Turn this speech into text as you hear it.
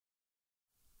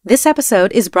This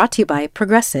episode is brought to you by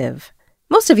Progressive.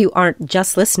 Most of you aren't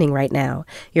just listening right now.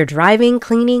 You're driving,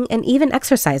 cleaning, and even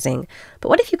exercising. But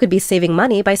what if you could be saving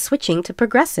money by switching to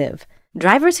Progressive?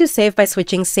 Drivers who save by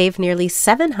switching save nearly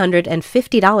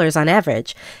 $750 on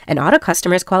average, and auto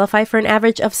customers qualify for an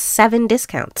average of 7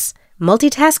 discounts.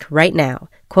 Multitask right now.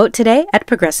 Quote today at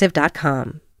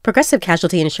Progressive.com. Progressive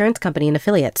Casualty Insurance Company and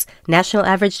Affiliates. National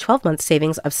average 12-month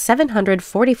savings of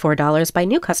 $744 by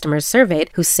new customers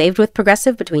surveyed who saved with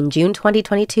Progressive between June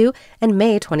 2022 and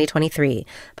May 2023.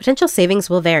 Potential savings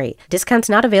will vary. Discounts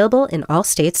not available in all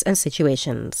states and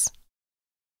situations.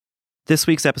 This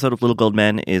week's episode of Little Gold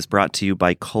Men is brought to you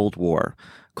by Cold War.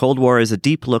 Cold War is a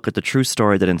deep look at the true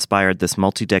story that inspired this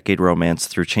multi-decade romance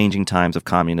through changing times of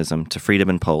communism to freedom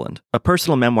in Poland. A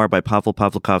personal memoir by Paweł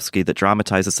Pawlikowski that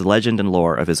dramatizes the legend and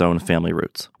lore of his own family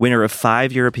roots. Winner of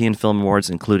 5 European Film Awards,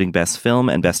 including Best Film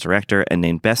and Best Director, and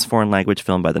named Best Foreign Language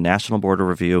Film by the National Board of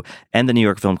Review and the New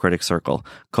York Film Critics Circle.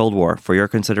 Cold War, for your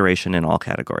consideration in all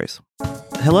categories.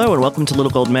 Hello and welcome to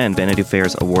Little Gold Men, Vanity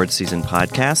Fair's awards season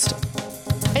podcast.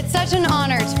 It's such an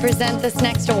honor to present this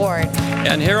next award.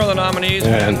 And here are the nominees.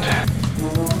 And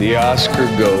the Oscar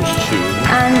goes to...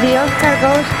 And the Oscar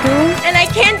goes to... And I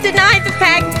can't deny the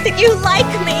fact that you like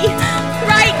me.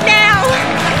 Right now.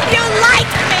 You like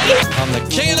me. I'm the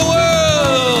king of the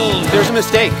world. There's a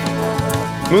mistake.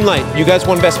 Moonlight, you guys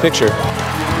won Best Picture.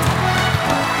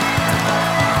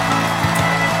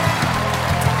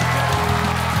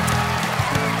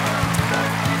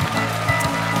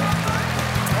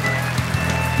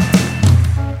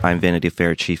 I'm Vanity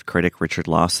Fair Chief Critic Richard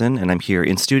Lawson, and I'm here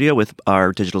in studio with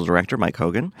our digital director, Mike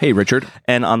Hogan. Hey, Richard.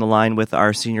 And on the line with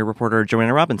our senior reporter,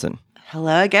 Joanna Robinson.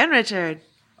 Hello again, Richard.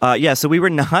 So we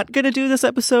were not going to do this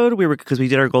episode. Because we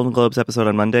did our Golden Globes episode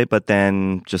on Monday, but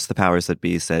then just the powers that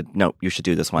be said, no, you should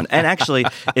do this one. And actually,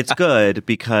 it's good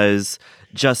because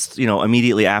just,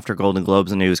 immediately after Golden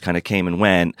Globes news kind of came and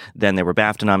went, then there were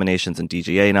BAFTA nominations and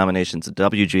DGA nominations and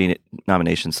WG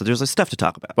nominations. So there's stuff to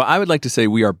talk about. Well, I would like to say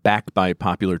we are back by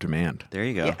popular demand. There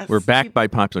you go. Yes. We're back by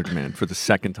popular demand for the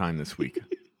second time this week.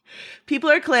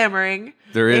 People are clamoring.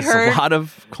 There is a lot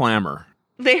of clamor.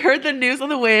 They heard the news on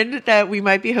the wind that we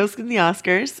might be hosting the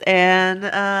Oscars, and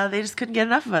they just couldn't get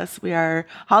enough of us. We are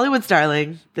Hollywood's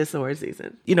darling this award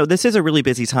season. This is a really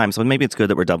busy time, so maybe it's good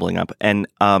that we're doubling up. And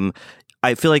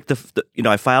I feel like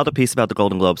I filed a piece about the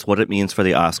Golden Globes, what it means for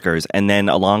the Oscars, and then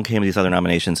along came these other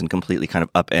nominations and completely kind of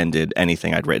upended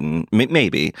anything I'd written.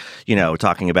 Maybe,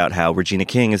 talking about how Regina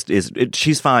King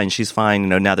she's fine,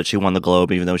 now that she won the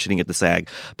Globe, even though she didn't get the SAG,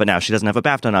 but now she doesn't have a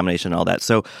BAFTA nomination and all that.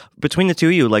 So between the two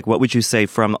of you, what would you say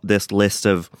from this list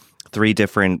of 3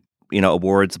 different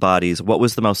awards bodies? What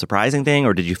was the most surprising thing,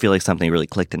 or did you feel like something really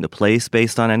clicked into place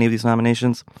based on any of these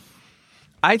nominations?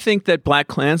 I think that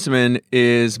BlacKkKlansman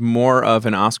is more of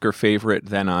an Oscar favorite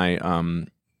than I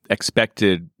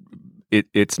expected.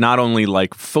 It's not only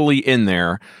fully in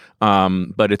there,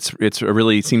 but it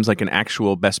really seems like an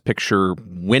actual Best Picture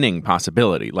winning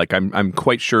possibility. I'm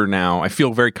quite sure now. I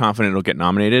feel very confident it'll get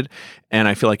nominated, and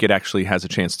I feel like it actually has a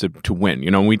chance to win.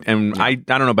 I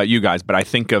don't know about you guys, but I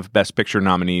think of Best Picture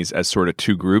nominees as sort of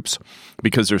 2 groups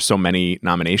because there's so many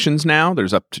nominations now.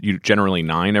 There's up to generally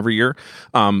 9 every year,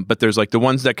 but there's the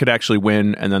ones that could actually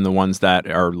win, and then the ones that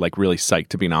are really psyched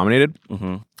to be nominated.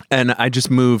 Mm-hmm. And I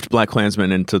just moved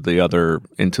BlacKkKlansman into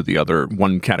the other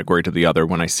one category to the other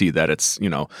when I see that it's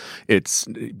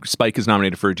Spike is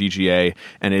nominated for a DGA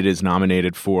and it is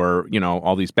nominated for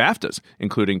all these BAFTAs,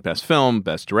 including Best Film,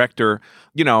 Best Director.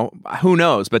 Who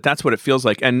knows? But that's what it feels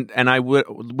like. And I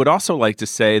would also like to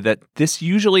say that this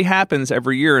usually happens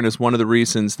every year, and is one of the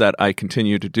reasons that I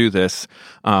continue to do this,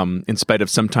 in spite of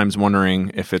sometimes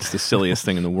wondering if it's the silliest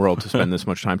thing in the world to spend this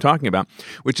much time talking about.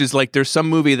 Which is there's some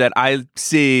movie that I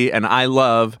see and I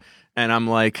love, and I'm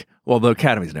like, well, the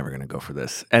Academy's never going to go for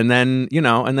this. And then,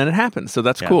 and then it happens. So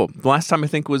that's cool. The last time I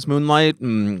think was Moonlight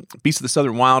and Beast of the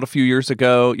Southern Wild a few years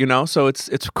ago, so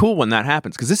it's cool when that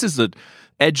happens because this is an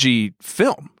edgy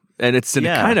film and it's a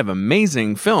kind of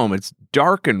amazing film. It's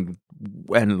dark and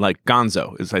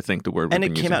gonzo is, I think, the word. And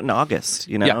it came out in August,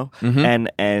 Yeah. Mm-hmm.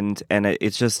 And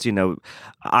it's just,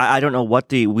 I don't know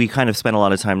we kind of spent a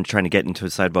lot of time trying to get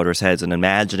inside voters' heads and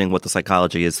imagining what the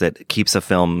psychology is that keeps a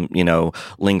film,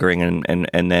 lingering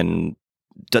and then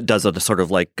does a sort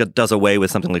of like does away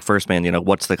with something like First Man.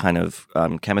 What's the kind of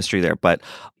chemistry there? But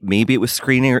maybe it was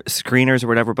screeners or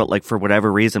whatever. But like for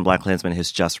whatever reason, BlacKkKlansman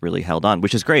has just really held on,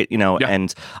 which is great.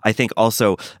 And I think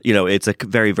also it's a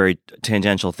very, very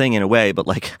tangential thing in a way. But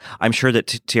like I'm sure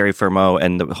that Thierry Fermot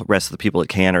and the rest of the people at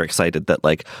Cannes are excited that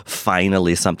like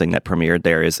finally something that premiered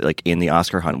there is like in the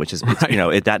Oscar hunt, which is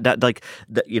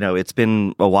it's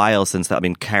been a while since that. I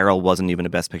mean, Carol wasn't even a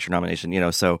Best Picture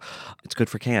nomination. So it's good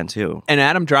for Cannes too. And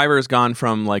Adam Driver has gone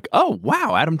from like, oh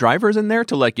wow, Adam Driver's in there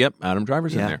to like, yep, Adam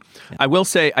Driver's in there. Yeah. I will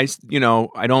say,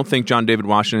 I don't think John David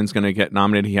Washington's going to get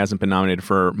nominated. He hasn't been nominated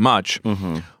for much,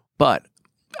 but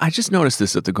I just noticed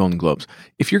this at the Golden Globes.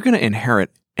 If you're going to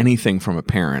inherit anything from a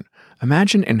parent,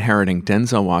 imagine inheriting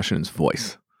Denzel Washington's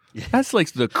voice. Yeah. That's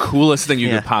like the coolest thing you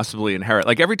could possibly inherit.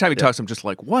 Like every time he talks, I'm just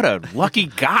like, what a lucky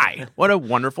guy. What a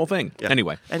wonderful thing. Yeah.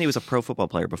 Anyway. And he was a pro football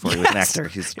player before he was an actor.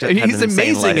 He's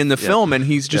amazing in the film, and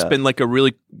he's just been like a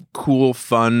really cool,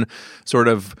 fun, sort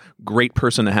of great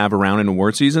person to have around in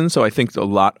award season. So I think a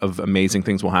lot of amazing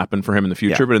things will happen for him in the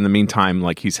future. Yeah. But in the meantime,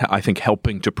 like he's, I think,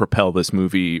 helping to propel this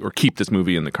movie or keep this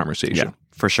movie in the conversation. Yeah,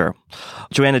 for sure.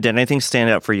 Joanna, did anything stand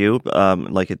out for you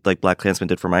like BlacKkKlansman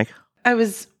did for Mike? I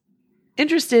was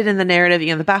interested in the narrative.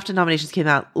 The BAFTA nominations came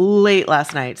out late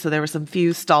last night, so there were some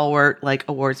few stalwart like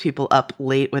awards people up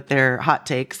late with their hot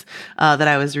takes that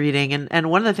I was reading,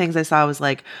 and one of the things I saw was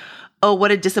like, oh,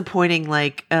 what a disappointing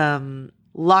like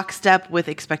lockstep with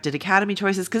expected Academy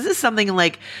choices, because this is something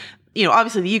like,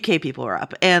 obviously the UK people are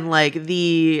up, and like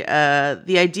the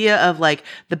idea of like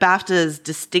the BAFTAs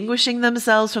distinguishing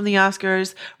themselves from the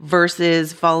Oscars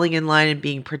versus falling in line and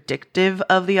being predictive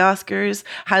of the Oscars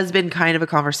has been kind of a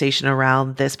conversation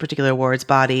around this particular awards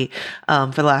body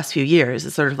for the last few years.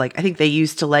 It's sort of like, I think they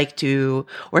used to like to,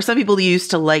 or some people used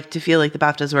to like to feel like the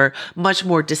BAFTAs were much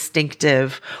more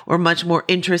distinctive or much more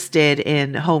interested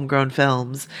in homegrown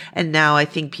films, and now I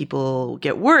think people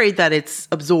get worried that it's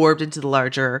absorbed into the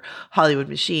larger Hollywood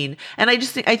machine. And I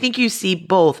think you see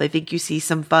both. I think you see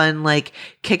some fun like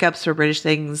kick-ups for British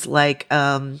things, like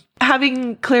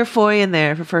having Claire Foy in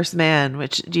there for First Man,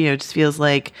 which just feels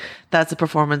like that's a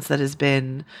performance that has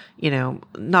been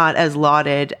not as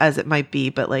lauded as it might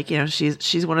be, but like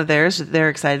she's one of theirs. They're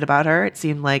excited about her. It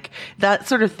seemed like that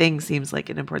sort of thing seems like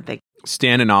an important thing.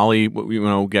 Stan and Ollie,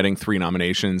 getting 3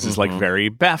 nominations is like very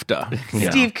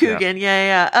BAFTA. Steve Coogan,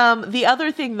 the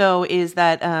other thing though is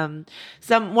that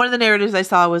one of the narratives I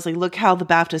saw was like, look how the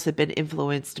BAFTAs have been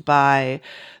influenced by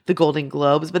the Golden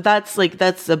Globes, but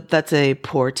that's a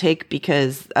poor take,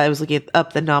 because I was looking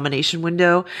up the nomination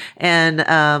window, and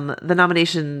the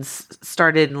nominations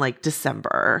started in like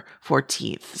December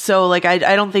 14th. So like I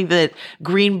don't think that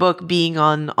Green Book being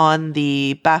on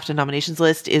the BAFTA nominations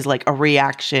list is like a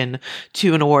reaction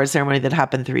to an award ceremony that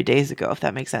happened 3 days ago, if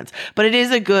that makes sense. But it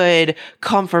is a good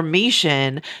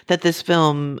confirmation that this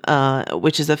film,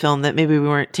 which is a film that maybe we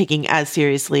weren't taking as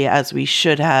seriously as we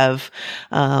should have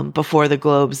before the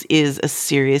Globes, is a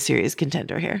serious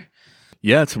contender here.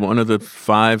 Yeah, it's one of the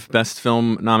 5 best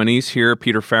film nominees here.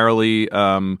 Peter Farrelly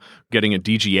getting a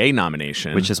DGA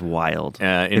nomination, which is wild.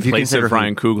 In place of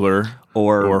Ryan Coogler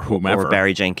or whomever, or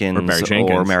Barry Jenkins,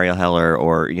 or Mariel Heller,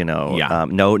 or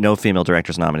no female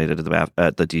directors nominated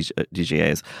at the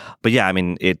DGAs. But yeah, I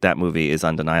mean, that movie is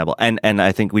undeniable. And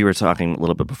I think we were talking a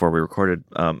little bit before we recorded,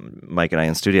 Mike and I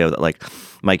in studio, that like,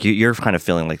 Mike, you're kind of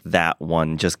feeling like that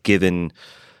one, just given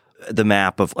the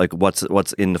map of like what's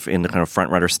in the kind of front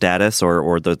runner status,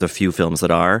 or the few films that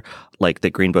are, like,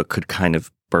 that Green Book could kind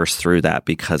of burst through that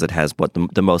because it has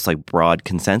the most like broad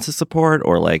consensus support,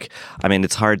 or like, I mean,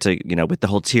 it's hard to, with the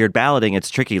whole tiered balloting,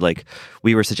 it's tricky. Like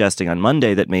we were suggesting on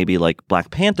Monday that maybe like Black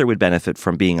Panther would benefit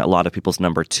from being a lot of people's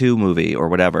number 2 movie or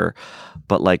whatever,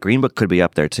 but like Green Book could be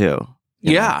up there too.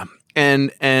 Yeah.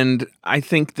 And I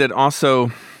think that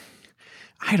also,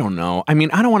 I don't know. I mean,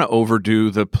 I don't want to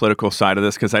overdo the political side of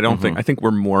this, because I think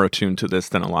we're more attuned to this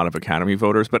than a lot of Academy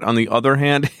voters. But on the other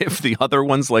hand, if the other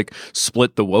ones like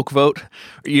split the woke vote,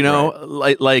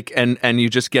 right, like and you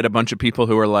just get a bunch of people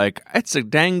who are like, it's a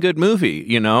dang good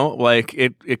movie, like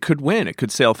it could win, it could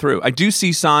sail through. I do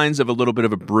see signs of a little bit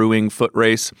of a brewing foot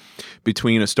race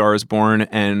between A Star Is Born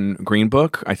and Green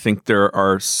Book. I think there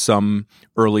are some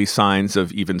early signs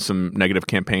of even some negative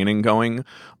campaigning going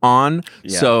on.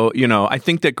 Yeah. So, I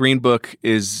think that Green Book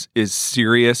is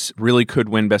serious, really could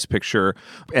win Best Picture.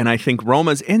 And I think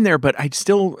Roma's in there, but I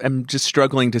still am just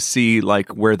struggling to see like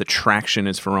where the traction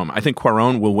is for Roma. I think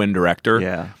Cuarón will win director.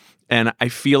 Yeah. And I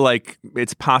feel like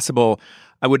it's possible.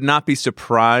 I would not be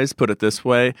surprised, put it this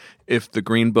way, if the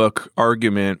Green Book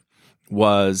argument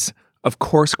was, of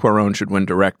course Cuarón should win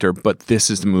director, but this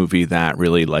is the movie that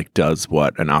really like does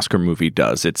what an Oscar movie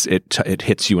does. It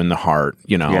hits you in the heart,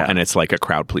 and it's like a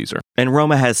crowd pleaser. And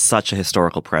Roma has such a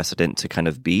historical precedent to kind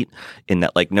of beat in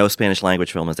that like no Spanish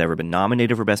language film has ever been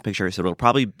nominated for Best Picture, so it'll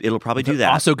probably do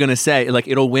that. Also going to say like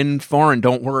it'll win foreign.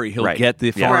 Don't worry, he'll get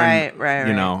the foreign. Right.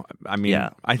 I mean,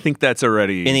 I think that's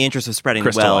already in the interest of spreading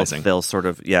the wealth. They'll sort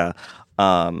of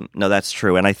no, that's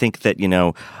true, and I think that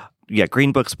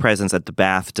Green Book's presence at the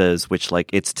BAFTAs, which like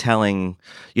it's telling,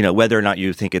 whether or not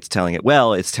you think it's telling it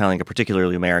well, it's telling a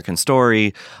particularly American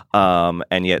story,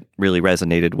 and yet really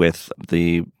resonated with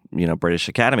the British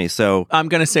Academy. So I'm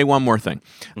going to say one more thing.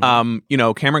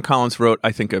 Mm-hmm. Cameron Collins wrote,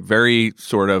 I think, a very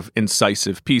sort of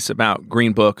incisive piece about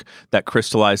Green Book that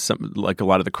crystallized some, like a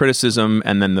lot of the criticism,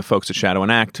 and then the folks at Shadow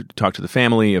and Act talked to the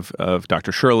family of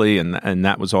Dr. Shirley, and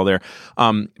that was all there.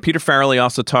 Peter Farrelly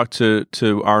also talked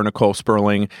to our Nicole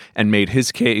Sperling and made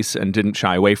his case and didn't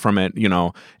shy away from it.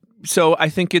 So I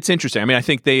think it's interesting. I mean, I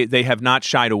think they have not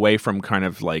shied away from kind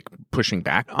of like pushing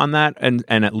back on that and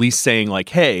at least saying like,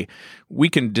 hey, we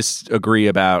can disagree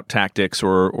about tactics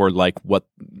or like what,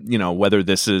 whether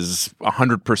this is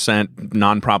 100%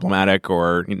 non-problematic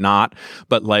or not,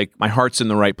 but like my heart's in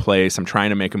the right place. I'm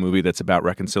trying to make a movie that's about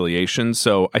reconciliation.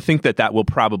 So I think that will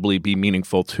probably be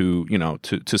meaningful to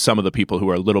some of the people who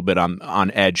are a little bit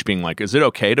on edge being like, is it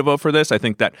okay to vote for this? I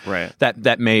think that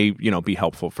may, be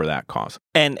helpful for that cause.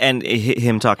 And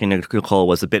him talking to Nicole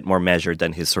was a bit more measured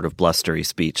than his sort of blustery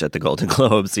speech at the Golden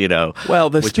Globes, Well,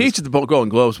 the speech at the Golden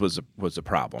Globes was a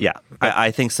problem. Yeah, I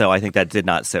think so. I think that did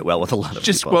not sit well with a lot of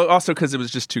people. Well, also because it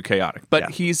was just too chaotic. But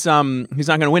he's not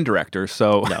going to win director,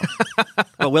 so no.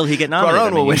 Well, will he get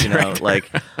nominated? Will win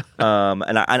director.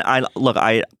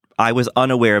 I was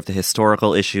unaware of the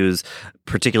historical issues,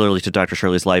 particularly to Dr.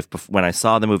 Shirley's life, when I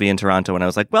saw the movie in Toronto, and I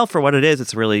was like, well, for what it is,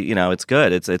 it's really, it's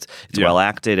good. It's well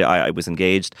acted. I was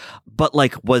engaged. But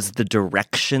like, was the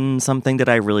direction something that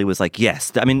I really was like,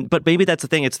 yes. I mean, but maybe that's the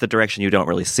thing. It's the direction you don't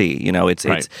really see.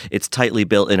 It's tightly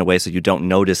built in a way so you don't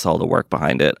notice all the work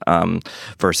behind it,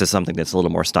 versus something that's a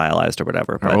little more stylized or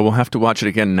whatever. But, well, we'll have to watch it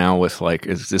again now with like,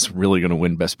 is this really going to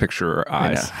win Best Picture or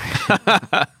eyes?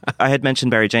 I had mentioned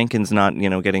Barry Jenkins not,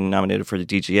 getting nominated for the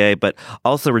DGA, but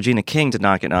also Regina King did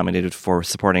not get nominated for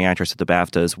supporting actress at the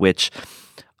BAFTAs, which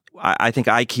I think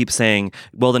I keep saying,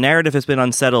 well, the narrative has been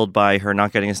unsettled by her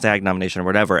not getting a STAG nomination or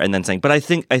whatever, and then saying, but I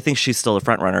think she's still a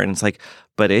front runner, and it's like,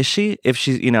 but is she? If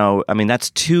she's, that's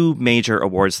two major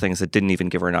awards things that didn't even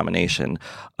give her a nomination.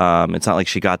 It's not like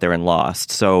she got there and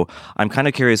lost. So I'm kind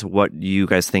of curious what you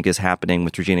guys think is happening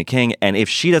with Regina King, and if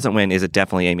she doesn't win, is it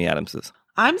definitely Amy Adams's?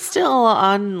 I'm still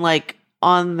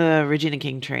on the Regina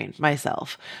King train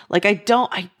myself. Like, I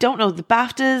don't know. The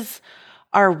BAFTAs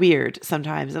are weird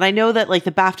sometimes. And I know that like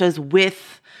the BAFTAs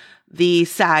with the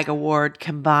SAG award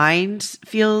combined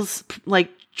feels like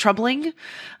troubling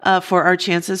for our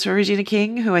chances for Regina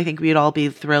King, who I think we'd all be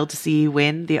thrilled to see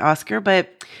win the Oscar.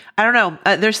 But I don't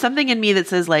know. There's something in me that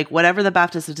says like, whatever the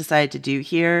BAFTAs have decided to do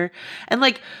here, and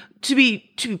like, to be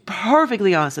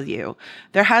perfectly honest with you,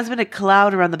 there has been a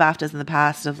cloud around the BAFTAs in the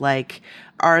past of like,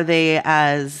 are they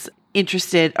as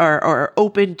interested or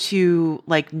open to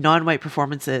like non-white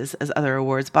performances as other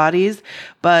awards bodies?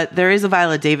 But there is a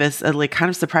Viola Davis, a like kind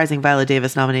of surprising Viola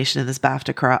Davis nomination in this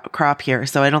BAFTA crop here.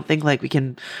 So I don't think like we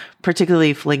can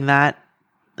particularly fling that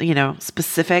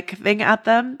specific thing at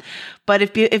them. But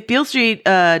if Beale Street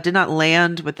did not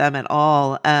land with them at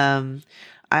all,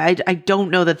 I don't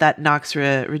know that knocks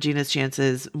Regina's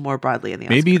chances more broadly in the Oscars.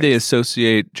 Maybe they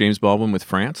associate James Baldwin with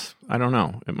France. I don't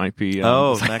know. It might be.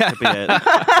 That could be it.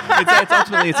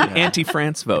 It's an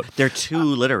anti-France vote. They're too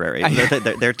literary.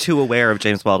 They're too aware of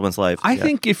James Baldwin's life. I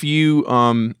think if you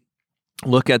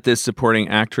look at this supporting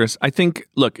actress, I think,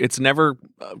 look, it's never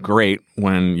great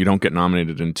when you don't get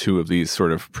nominated in two of these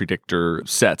sort of predictor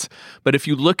sets. But if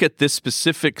you look at this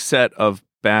specific set of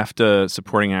BAFTA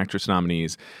supporting actress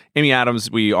nominees, Amy Adams,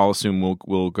 we all assume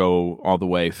will go all the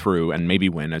way through and maybe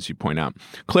win, as you point out.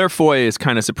 Claire Foy is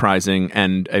kind of surprising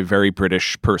and a very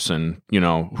British person,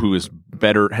 who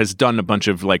has done a bunch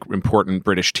of like important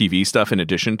British TV stuff in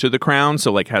addition to The Crown,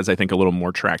 so like has, I think, a little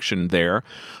more traction there.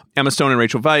 Emma Stone and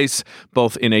Rachel Weisz,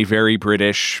 both in a very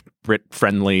British,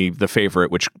 Brit-friendly The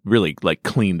Favourite, which really like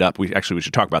cleaned up. We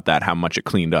should talk about that, how much it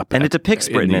cleaned up. And it depicts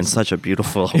Britain in such a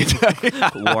beautiful,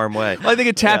 warm way. Well, I think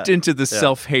it tapped into the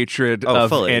self-hatred of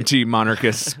fully.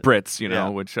 Anti-monarchist Brits,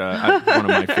 which one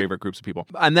of my favorite groups of people.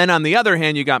 And then on the other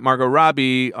hand, you got Margot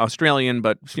Robbie, Australian,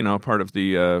 but part of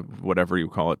the whatever you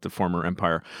call it, the former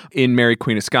empire, in Mary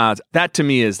Queen of Scots. That to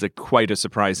me is quite a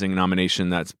surprising nomination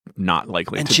that's not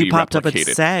likely to be replicated. And she popped up at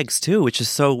SAGs too, which is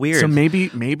so weird. So maybe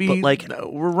but like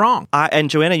we're wrong. wrong. And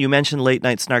Joanna, you mentioned late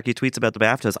night snarky tweets about the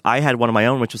BAFTAs. I had one of my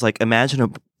own, which was like, imagine a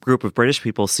group of British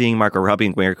people seeing Margot Robbie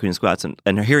and Mary Queen of Scots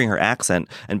and hearing her accent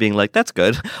and being like, that's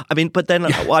good. I mean, but then,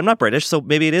 well, I'm not British, so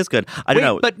maybe it is good. I don't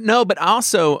know. But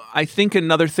also, I think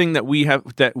another thing that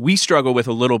we struggle with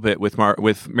a little bit with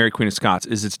Mary Queen of Scots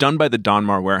is it's done by the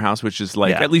Donmar Warehouse, which is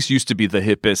like, at least used to be the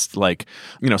hippest, like,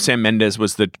 Sam Mendes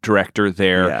was the director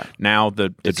there. Yeah. Now the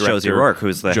director, Josie Rourke,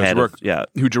 who's the head of,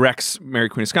 who directs Mary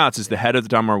Queen of Scots, is the head of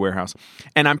the Donmar Warehouse.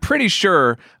 And I'm pretty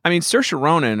sure, Saoirse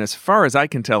Ronan, as far as I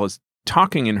can tell, is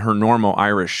talking in her normal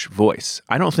Irish voice.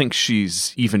 I don't think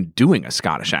she's even doing a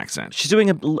Scottish accent. She's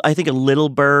doing, I think, a little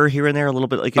burr here and there, a little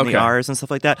bit like in the R's and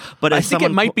stuff like that. But I think it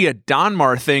might be a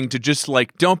Donmar thing to just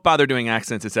like, don't bother doing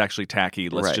accents. It's actually tacky.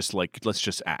 Let's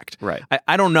just act. Right.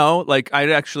 I don't know. Like,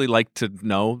 I'd actually like to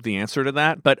know the answer to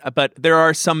that. But there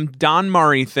are some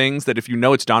Donmar-y things that if you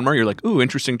know it's Donmar, you're like, ooh,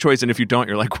 interesting choice. And if you don't,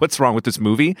 you're like, what's wrong with this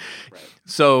movie? Right.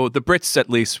 So the Brits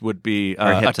at least would be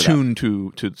attuned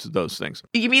to those things.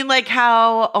 You mean like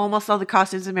how almost all the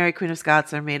costumes in Mary Queen of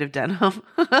Scots are made of denim,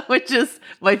 which is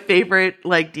my favorite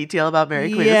like detail about Mary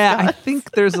Queen of Scots. Yeah, I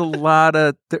think there's a lot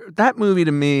of that movie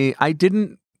to me.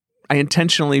 I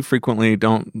intentionally frequently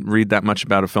don't read that much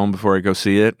about a film before I go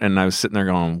see it. And I was sitting there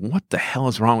going, what the hell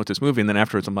is wrong with this movie? And then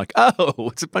afterwards, I'm like,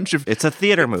 oh, it's a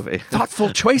theater movie.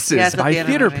 Thoughtful choices by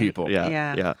theater people.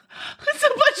 Yeah. It's a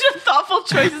bunch of thoughtful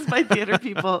choices by theater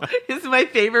people. It's my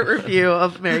favorite review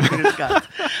of Mary Queen of Scots.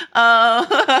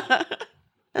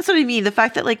 That's what I mean. The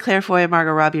fact that like Claire Foy and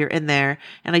Margot Robbie are in there,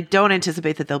 and I don't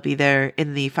anticipate that they'll be there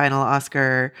in the final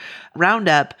Oscar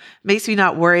roundup, makes me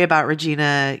not worry about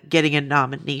Regina getting a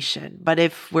nomination. But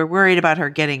if we're worried about her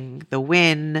getting the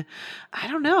win, I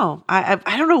don't know.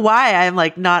 I don't know why I'm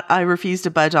like I refuse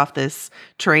to budge off this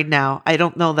train now. I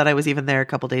don't know that I was even there a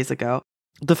couple days ago.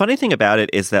 The funny thing about it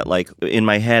is that like in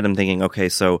my head, I'm thinking, okay,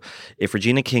 so if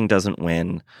Regina King doesn't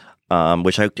win,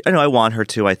 which I know I want her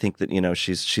to, I think that,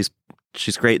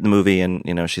 she's great in the movie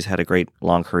and, she's had a great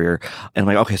long career. And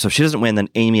I'm like, okay, so if she doesn't win, then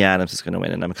Amy Adams is going to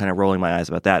win. And I'm kind of rolling my eyes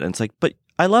about that. And it's like, but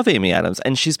I love Amy Adams.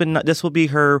 And this will be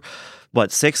her,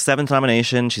 6th, 7th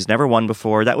nomination. She's never won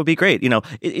before. That would be great.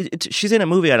 She's in a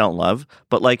movie I don't love,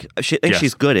 but like, I think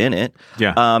she's good in it.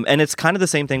 Yeah. And it's kind of the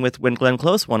same thing with when Glenn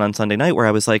Close won on Sunday night, where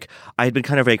I was like, I had been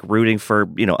kind of like rooting for,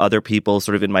 other people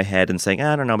sort of in my head and saying,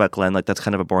 I don't know about Glenn. Like, that's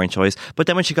kind of a boring choice. But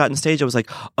then when she got on stage, I was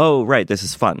like, oh, right, this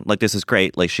is fun. Like, this is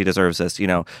great. Like, she deserves this,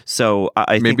 So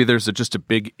I think maybe there's just a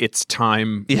big it's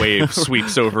time wave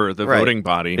sweeps over the voting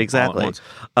body. Exactly.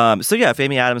 So yeah, if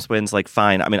Amy Adams wins, like,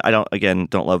 fine. I mean, I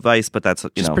don't love Vice, but that's,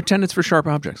 just pretend it's for Sharp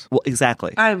Objects. Well,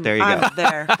 exactly. There you go.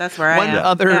 There. That's where I am. One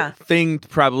other thing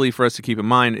probably for us to keep in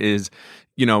mind is,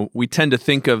 we tend to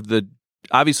think of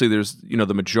obviously there's,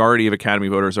 the majority of Academy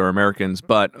voters are Americans,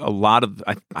 but a lot of,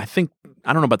 I think,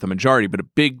 I don't know about the majority, but a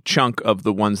big chunk of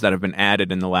the ones that have been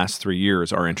added in the last 3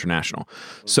 years are international.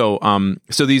 So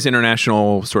these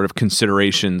international sort of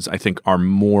considerations, I think, are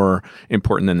more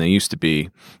important than they used to be,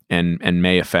 and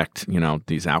may affect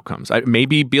these outcomes.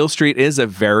 Maybe Beale Street is a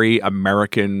very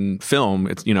American film.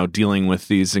 It's dealing with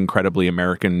these incredibly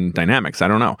American dynamics. I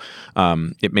don't know.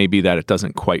 It may be that it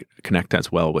doesn't quite connect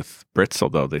as well with Brits,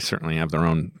 although they certainly have their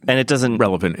own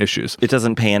relevant issues. It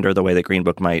doesn't pander the way that Green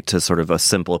Book might to sort of a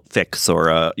simple fix or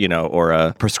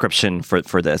a prescription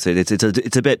for this.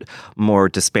 It's a bit more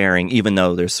despairing, even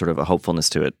though there's sort of a hopefulness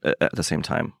to it at the same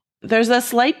time. There's a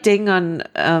slight ding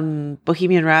on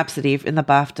Bohemian Rhapsody in the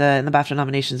BAFTA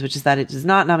nominations, which is that it is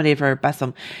not nominated for Best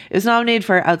Film. It was nominated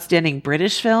for Outstanding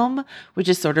British Film, which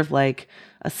is sort of like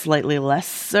a slightly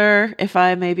lesser, if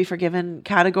I may be forgiven,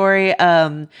 category.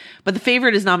 But The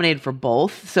Favourite is nominated for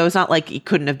both. So it's not like it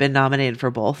couldn't have been nominated for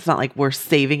both. It's not like we're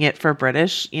saving it for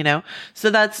British,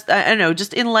 So that's, I don't know,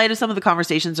 just in light of some of the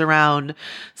conversations around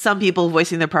some people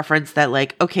voicing their preference that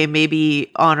like, okay,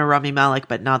 maybe honor Rami Malek,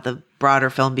 but not the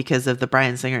broader film because of the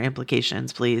Bryan Singer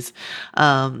implications, please.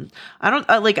 I'm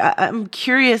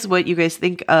curious what you guys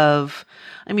think of.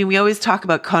 I mean, we always talk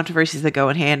about controversies that go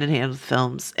hand in hand with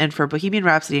films, and for Bohemian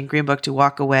Rhapsody and Green Book to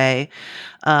walk away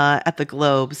at the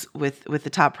Globes with the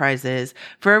top prizes,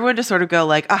 for everyone to sort of go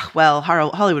like,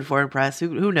 Hollywood Foreign Press,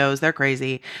 who knows, they're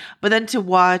crazy, but then to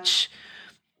watch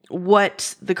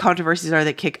what the controversies are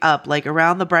that kick up, like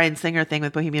around the Bryan Singer thing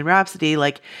with Bohemian Rhapsody,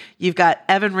 like you've got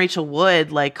Evan Rachel Wood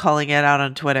like calling it out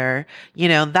on Twitter,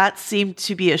 that seemed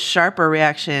to be a sharper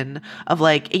reaction of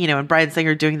like, and Bryan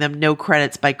Singer doing them no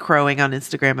credits by crowing on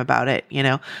Instagram about it,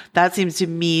 that seems to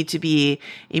me to be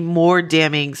a more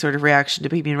damning sort of reaction to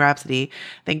Bohemian Rhapsody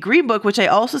than Green Book, which I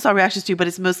also saw reactions to, but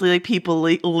it's mostly like people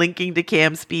linking to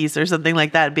Cam Speece or something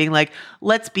like that, being like,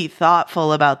 let's be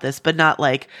thoughtful about this, but not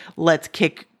like, let's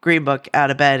kick Green Book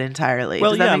out of bed entirely.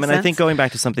 Well, Does that yeah, I make mean, sense? I think going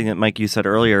back to something that Mike, you said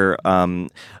earlier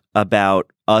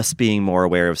about us being more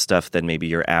aware of stuff than maybe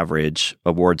your average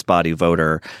awards body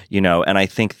voter, and I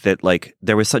think that like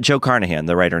there was Joe Carnahan,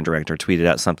 the writer and director, tweeted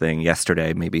out something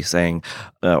yesterday, maybe saying,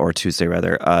 or Tuesday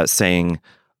rather, saying,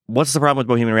 what's the problem with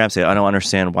Bohemian Rhapsody? I don't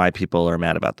understand why people are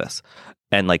mad about this.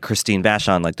 And like Christine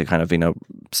Vachon, like the kind of,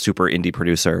 super indie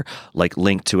producer, like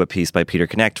linked to a piece by Peter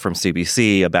Knecht from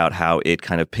CBC about how it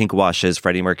kind of pink washes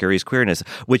Freddie Mercury's queerness,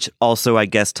 which also, I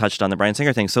guess, touched on the Bryan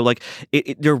Singer thing. So like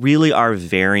there really are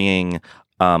varying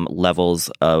levels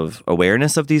of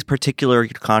awareness of these particular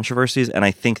controversies. And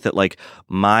I think that like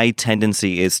my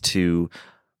tendency is to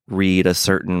read a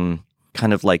certain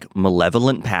kind of like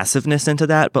malevolent passiveness into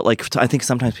that. But like, I think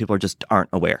sometimes people just aren't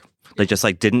aware. They just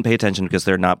like didn't pay attention because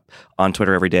they're not on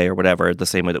Twitter every day or whatever, the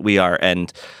same way that we are.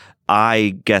 And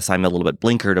I guess I'm a little bit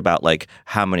blinkered about like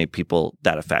how many people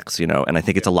that affects, and I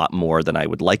think it's a lot more than I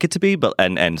would like it to be, but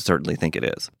and certainly think it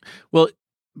is. Well,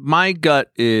 my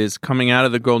gut is coming out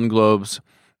of the Golden Globes.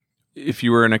 If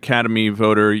you were an Academy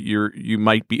voter, you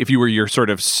might be, if you were your sort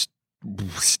of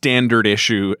standard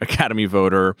issue Academy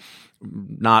voter,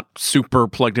 not super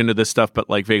plugged into this stuff, but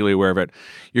like vaguely aware of it,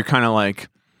 you're kind of like,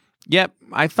 yep,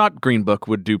 I thought Green Book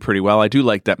would do pretty well. I do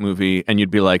like that movie. And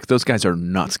you'd be like, those guys are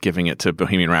nuts giving it to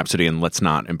Bohemian Rhapsody, and let's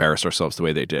not embarrass ourselves the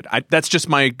way they did. That's just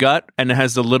my gut. And it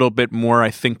has a little bit more, I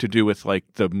think, to do with like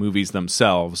the movies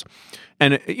themselves.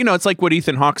 And, it's like what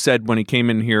Ethan Hawke said when he came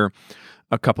in here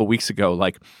a couple weeks ago.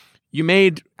 Like, you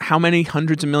made how many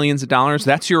hundreds of millions of dollars?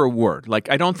 That's your award. Like,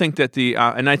 I don't think that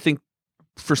and I think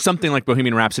for something like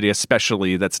Bohemian Rhapsody,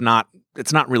 especially, it's not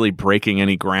really breaking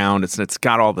any ground. It's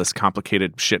got all this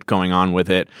complicated shit going on with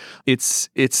it.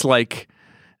 It's like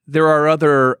there are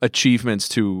other achievements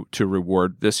to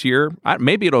reward this year.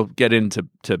 Maybe it'll get into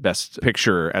Best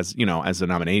Picture as a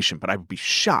nomination, but I would be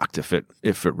shocked if it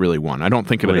really won. I don't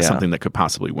think of it as something that could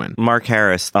possibly win. Mark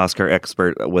Harris, Oscar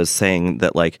expert, was saying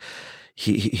that like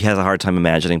he has a hard time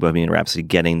imagining Bohemian Rhapsody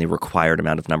getting the required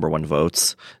amount of number one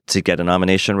votes to get a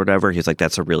nomination or whatever. He's like,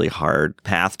 that's a really hard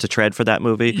path to tread for that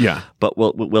movie. Yeah. But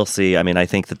we'll see. I mean, I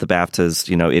think that the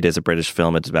BAFTAs, it is a British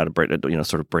film. It's about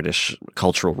sort of British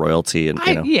cultural royalty. And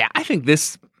I think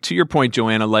this, to your point,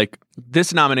 Joanna, like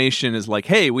this nomination is like,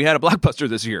 hey, we had a blockbuster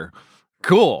this year.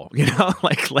 Cool,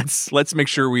 like let's make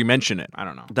sure we mention it. I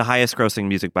don't know. The highest grossing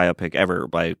music biopic ever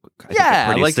by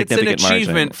like it's an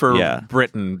achievement margin. for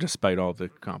Britain, despite all the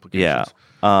complications.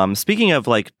 Yeah. Speaking of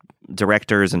like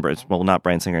directors and not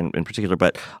Bryan Singer in particular,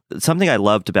 but something I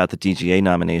loved about the DGA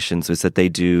nominations was that they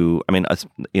do. I mean,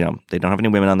 they don't have any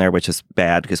women on there, which is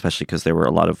bad, especially because there were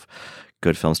a lot of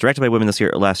good films directed by women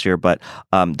last year, but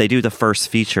they do the first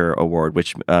feature award,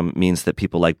 which means that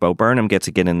people like Bo Burnham get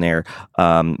to get in there.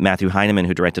 Matthew Heineman,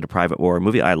 who directed A Private War, a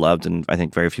movie I loved and I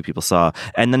think very few people saw,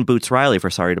 and then Boots Riley for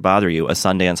Sorry to Bother You, a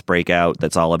Sundance breakout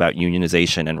that's all about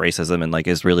unionization and racism and like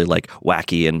is really like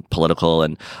wacky and political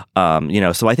and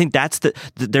so I think that's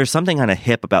there's something kind of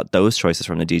hip about those choices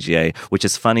from the DGA, which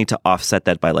is funny to offset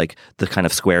that by like the kind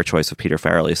of square choice of Peter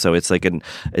Farrelly. So it's like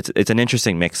it's an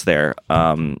interesting mix there,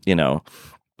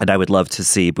 And I would love to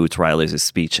see Boots Riley's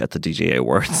speech at the DGA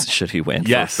Awards should he win for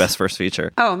Best First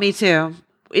Feature. Oh, me too.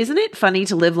 Isn't it funny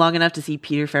to live long enough to see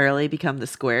Peter Farrelly become the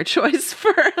square choice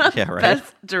for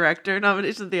Best Director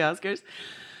nomination at the Oscars?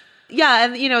 Yeah,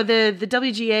 and the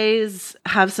WGAs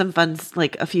have some fun,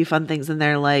 like a few fun things in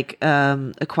there, like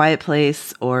A Quiet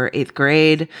Place or Eighth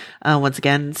Grade. Once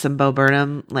again, some Bo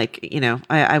Burnham. Like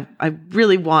I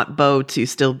really want Bo to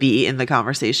still be in the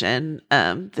conversation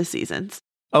this season.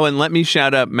 Oh, and let me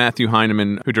shout out Matthew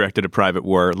Heineman, who directed A Private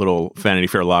War, a little Vanity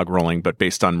Fair log rolling, but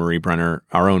based on Marie Brenner,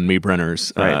 our own Mae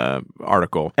Brenner's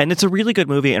article. And it's a really good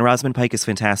movie, and Rosamund Pike is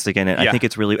fantastic in it. Yeah. I think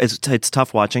it's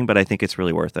tough watching, but I think it's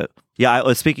really worth it.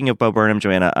 Yeah, speaking of Bo Burnham,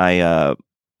 Joanna, I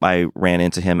ran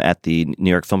into him at the New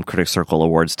York Film Critics Circle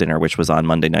Awards dinner, which was on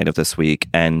Monday night of this week,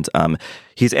 and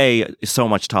he's so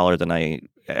much taller than I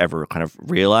ever kind of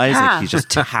realized. Yeah. Like he just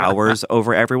towers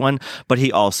over everyone, but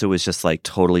he also was just like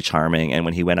totally charming. And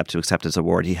when he went up to accept his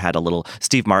award, he had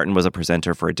Steve Martin was a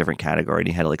presenter for a different category, and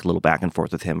he had like a little back and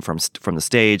forth with him from the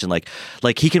stage, and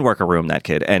like he can work a room, that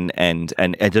kid, and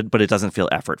but it doesn't feel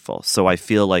effortful. So I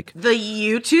feel like the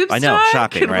YouTube star, I know,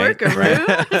 shocking, can right? Work a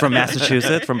room? From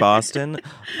Massachusetts, from Boston,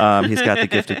 he's got the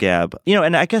gift of gab,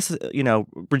 and I guess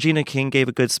Regina King gave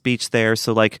a good speech there.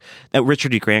 So like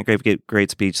Richard E. Grant gave a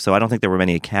great speech. So I don't think there were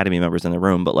many Academy members in the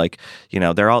room, but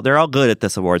they're all good at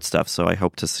this award stuff. So I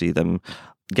hope to see them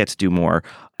get to do more.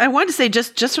 I wanted to say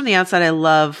just from the outside, I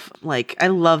love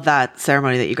that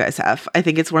ceremony that you guys have. I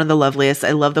think it's one of the loveliest.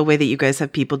 I love the way that you guys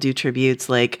have people do tributes.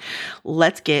 Like,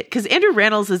 because Andrew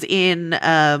Rannells is in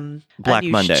Black a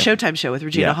new Monday Showtime show with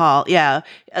Regina Hall. Yeah,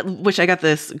 which I got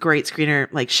this great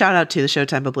screener. Like, shout out to the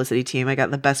Showtime publicity team. I got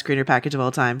the best screener package of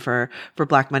all time for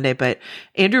Black Monday. But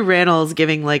Andrew Rannells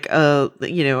giving like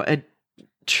a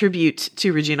tribute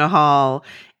to Regina Hall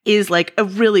is like a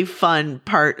really fun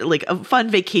part, like a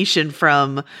fun vacation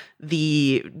from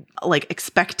the like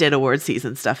expected award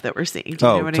season stuff that we're seeing. Do you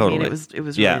know what I mean? It was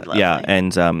really lovely. Yeah.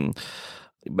 And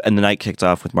the night kicked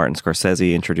off with Martin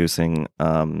Scorsese introducing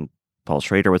Paul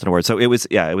Schrader with an award. So it was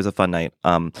a fun night.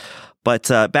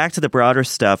 But back to the broader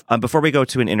stuff. Before we go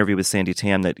to an interview with Sandi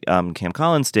Tan that Cam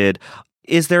Collins did,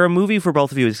 is there a movie for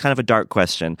both of you? It's kind of a dark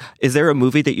question. Is there a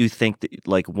movie that you think that,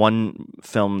 like, one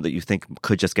film that you think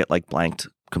could just get like blanked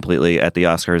completely at the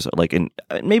Oscars, like in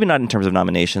maybe not in terms of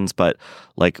nominations, but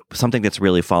like something that's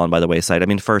really fallen by the wayside? I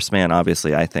mean, First Man,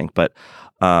 obviously, I think, but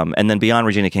and then beyond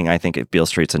Regina King, I think Beale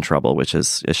Street's in trouble, which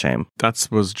is a shame. That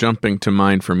was jumping to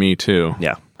mind for me too.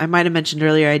 Yeah, I might have mentioned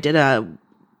earlier I did a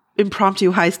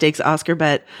impromptu high stakes Oscar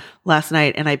bet last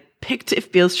night, and I picked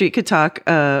If Beale Street Could Talk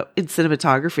in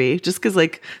cinematography, just because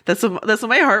like that's what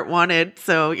my heart wanted.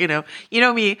 So you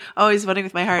know me, always voting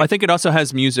with my heart. I think it also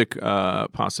has music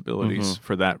possibilities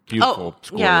for that beautiful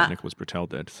score that Nicholas Britell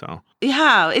did. So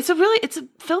yeah, it's a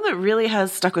film that really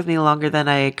has stuck with me longer than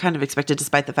I kind of expected,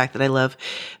 despite the fact that I love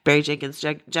Barry Jenkins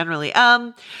generally.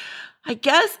 I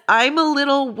guess I'm a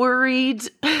little worried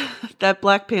that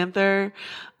Black Panther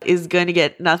is going to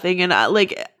get nothing. And I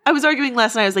was arguing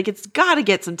last night, I was like, it's got to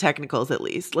get some technicals at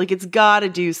least. Like, it's got to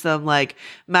do some like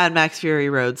Mad Max Fury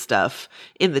Road stuff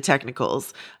in the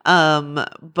technicals.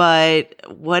 But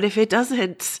what if it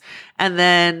doesn't? And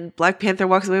then Black Panther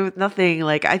walks away with nothing.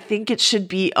 Like, I think it should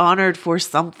be honored for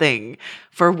something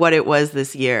for what it was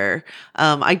this year.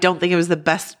 I don't think it was the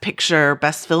best picture,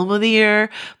 best film of the year,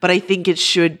 but I think it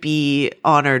should be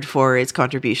honored for its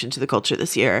contribution to the culture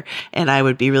this year. And I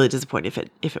would be really disappointed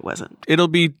if it wasn't. It'll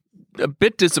be a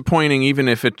bit disappointing even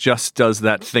if it just does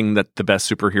that thing that the best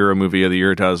superhero movie of the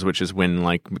year does, which is win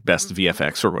like best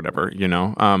VFX or whatever,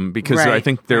 because I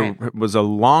think there was a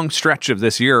long stretch of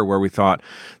this year where we thought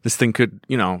this thing could,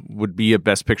 would be a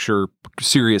best picture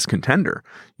serious contender,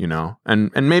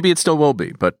 and maybe it still will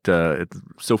be, but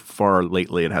so far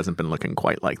lately it hasn't been looking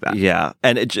quite like that. Yeah.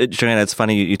 And Joanna, it's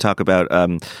funny you talk about,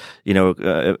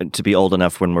 to be old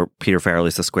enough when Peter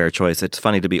Farrelly's the square choice. It's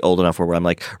funny to be old enough where I'm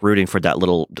like rooting for that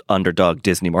little underdog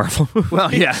Disney Marvel movie.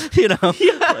 Well, yeah.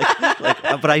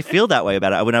 But I feel that way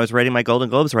about it. When I was writing my Golden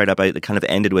Globes write-up, I kind of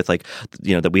ended with like,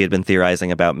 that we had been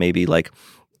theorizing about maybe like,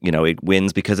 it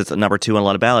wins because it's a number 2 on a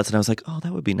lot of ballots, and I was like, oh,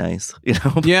 that would be nice,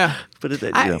 Yeah, but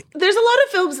there's a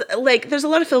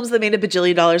lot of films that made $1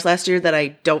 bajillion last year that I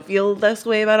don't feel this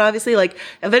way about. Obviously, like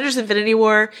Avengers: Infinity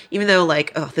War, even though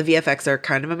like the VFX are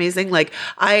kind of amazing, like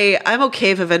I'm okay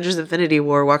if Avengers: Infinity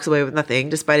War walks away with nothing,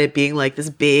 despite it being like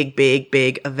this big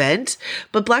event.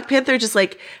 But Black Panther just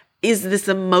like is this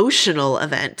emotional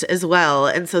event as well.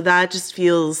 And so that just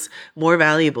feels more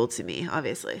valuable to me,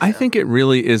 obviously. So. I think it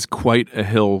really is quite a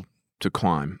hill to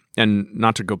climb. And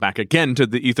not to go back again to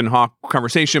the Ethan Hawke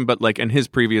conversation, but like in his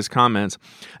previous comments,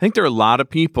 I think there are a lot of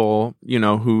people,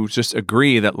 who just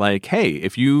agree that like, hey,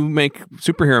 if you make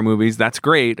superhero movies, that's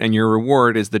great. And your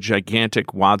reward is the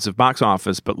gigantic wads of box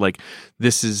office. But like,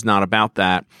 this is not about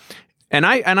that. And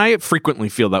I frequently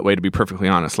feel that way, to be perfectly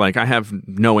honest. Like, I have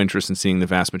no interest in seeing the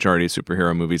vast majority of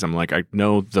superhero movies. I'm like, I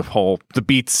know the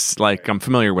beats, like, I'm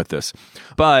familiar with this.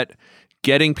 But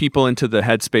getting people into the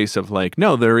headspace of like,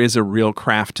 no, there is a real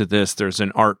craft to this. There's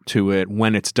an art to it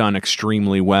when it's done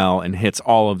extremely well and hits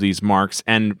all of these marks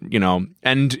and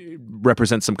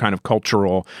represents some kind of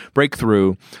cultural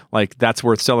breakthrough. Like, that's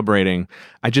worth celebrating.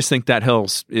 I just think that hill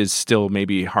is still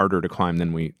maybe harder to climb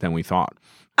than we thought.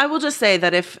 I will just say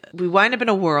that if we wind up in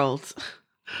a world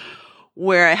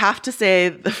where I have to say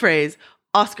the phrase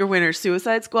Oscar winner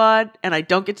Suicide Squad and I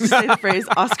don't get to say the phrase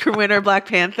Oscar winner Black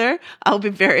Panther, I'll be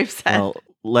very upset. Well,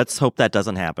 let's hope that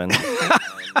doesn't happen.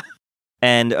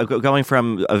 And going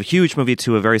from a huge movie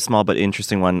to a very small but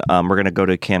interesting one, we're going to go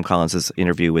to Cam Collins'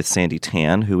 interview with Sandi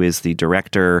Tan, who is the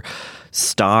director,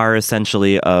 star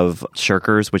essentially of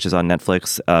Shirkers, which is on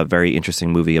Netflix, a very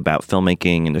interesting movie about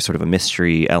filmmaking, and there's sort of a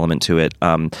mystery element to it.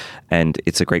 And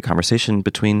it's a great conversation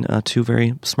between two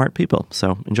very smart people.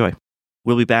 So enjoy.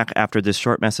 We'll be back after this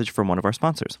short message from one of our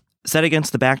sponsors. Set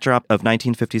against the backdrop of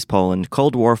 1950s Poland,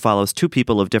 Cold War follows two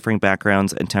people of differing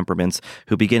backgrounds and temperaments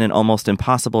who begin an almost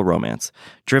impossible romance.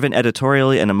 Driven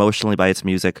editorially and emotionally by its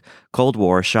music, Cold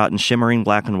War, shot in shimmering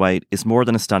black and white, is more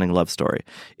than a stunning love story.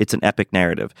 It's an epic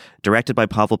narrative. Directed by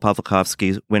Paweł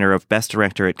Pawlikowski, winner of Best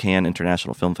Director at Cannes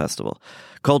International Film Festival.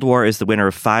 Cold War is the winner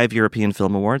of 5 European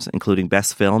Film Awards, including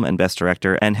Best Film and Best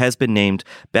Director, and has been named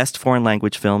Best Foreign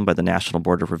Language Film by the National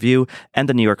Board of Review and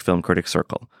the New York Film Critics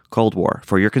Circle. Cold War,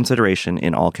 for your consideration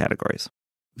in all categories.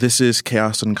 This is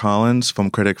Chaos Collins, film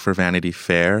critic for Vanity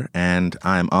Fair, and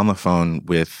I'm on the phone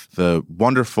with the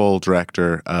wonderful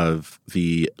director of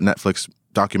the Netflix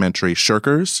documentary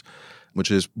Shirkers,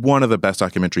 which is one of the best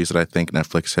documentaries that I think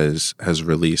Netflix has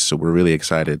released. So we're really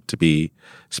excited to be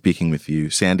speaking with you.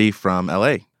 Sandi from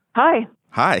LA. Hi.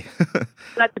 Hi.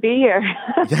 Glad to be here.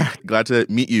 Yeah, glad to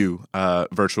meet you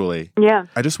virtually. Yeah.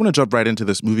 I just want to jump right into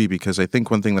this movie because I think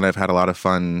one thing that I've had a lot of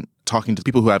fun talking to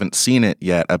people who haven't seen it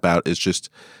yet about is just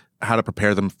how to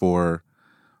prepare them for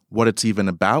what it's even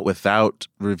about without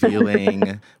revealing,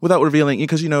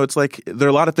 because, it's like there are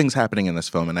a lot of things happening in this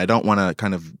film, and I don't want to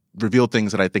kind of reveal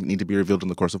things that I think need to be revealed in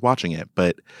the course of watching it.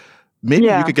 But maybe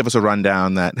you could give us a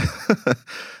rundown that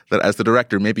that as the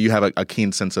director, maybe you have a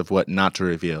keen sense of what not to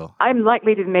reveal. I'm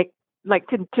likely to make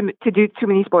to do too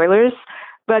many spoilers,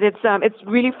 but it's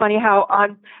really funny how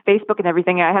on Facebook and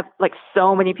everything I have like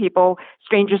so many people,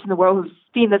 strangers in the world, who've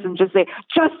seen this and just say,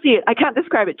 "Just see it." I can't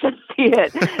describe it, just see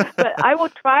it. But I will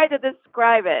try to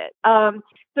describe it.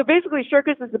 So basically,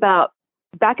 Shirkers is about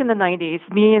back in the 90s.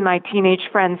 Me and my teenage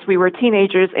friends, we were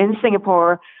teenagers in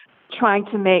Singapore, trying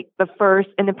to make the first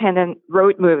independent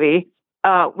road movie,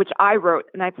 which I wrote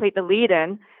and I played the lead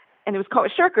in, and it was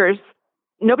called Shirkers.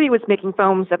 Nobody was making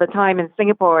films at the time in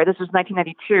Singapore. This was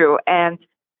 1992, and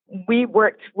we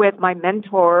worked with my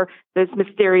mentor, this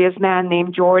mysterious man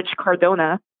named George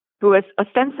Cardona, who was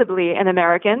ostensibly an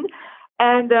American,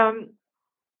 and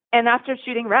after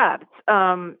shooting Wrapped,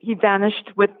 he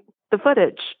vanished with the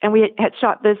footage, and we had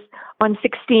shot this on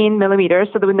 16 millimeters,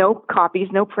 so there were no copies,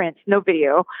 no prints, no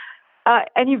video.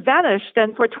 And he vanished.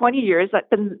 And for 20 years, I've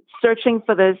been searching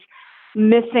for this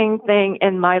missing thing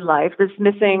in my life, this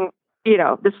missing,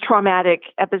 this traumatic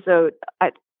episode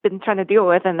I've been trying to deal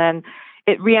with. And then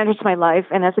it re-enters my life.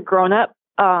 And as a grown-up,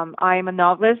 I'm a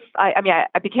novelist. I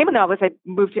became a novelist. I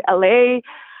moved to LA,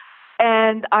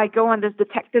 and I go on this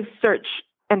detective search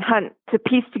and hunt to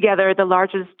piece together the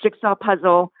largest jigsaw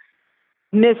puzzle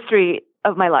mystery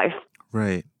of my life.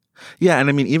 Right. Yeah, and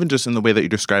I mean, even just in the way that you're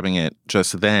describing it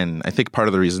just then, I think part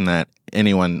of the reason that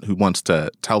anyone who wants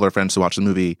to tell their friends to watch the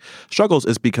movie struggles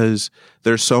is because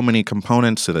there's so many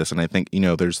components to this. And I think,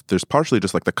 there's partially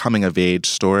just like the coming of age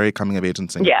story, coming of age in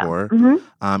Singapore. Yeah.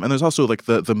 Mm-hmm. And there's also like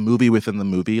the movie within the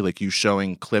movie, like you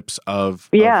showing clips of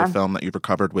the film that you've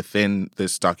recovered within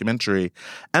this documentary.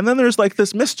 And then there's like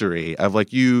this mystery of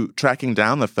like you tracking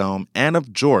down the film and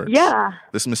of George. Yeah.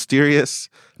 This mysterious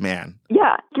man.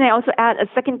 Yeah. Can I also add a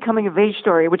second coming of age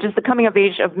story, which is the coming of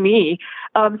age of me?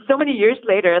 So many years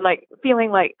later, like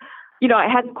feeling like, I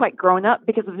hadn't quite grown up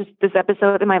because of this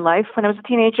episode in my life when I was a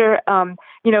teenager, kind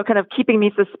of keeping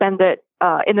me suspended,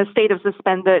 in a state of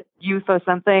suspended youth or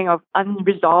something, of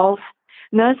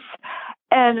unresolvedness.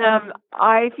 And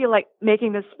I feel like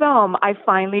making this film, I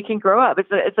finally can grow up.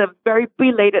 It's a very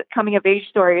belated coming of age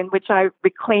story in which I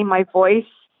reclaim my voice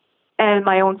and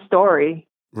my own story.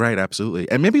 Right,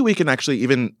 absolutely. And maybe we can actually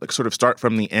even sort of start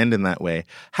from the end in that way.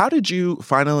 How did you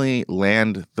finally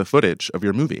land the footage of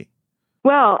your movie?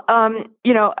 Well,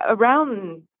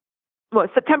 around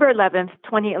September 11th,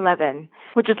 2011,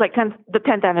 which is like the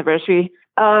 10th anniversary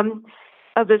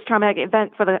of this traumatic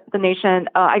event for the nation,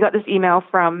 I got this email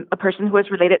from a person who was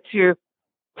related to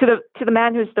the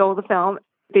man who stole the film.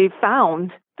 They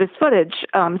found this footage,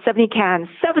 70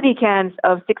 cans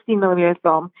of 16 millimeter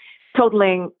film,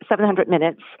 totaling 700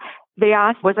 minutes. They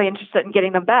asked, was I interested in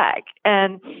getting them back?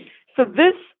 And so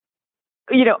this,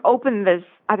 opened this,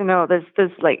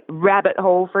 this like rabbit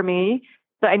hole for me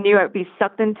that I knew I would be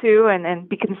sucked into and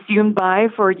be consumed by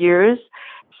for years.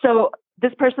 So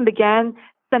this person began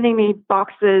sending me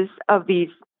boxes of these,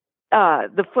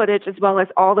 the footage, as well as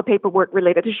all the paperwork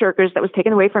related to Shirkers that was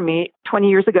taken away from me 20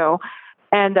 years ago.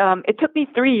 And it took me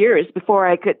 3 years before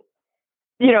I could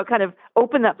kind of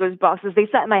open up those boxes. They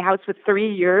sat in my house for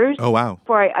 3 years. Oh, wow.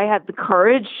 Before I had the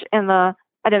courage and the,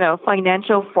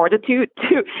 financial fortitude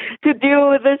to deal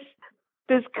with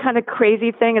this kind of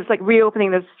crazy thing. It's like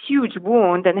reopening this huge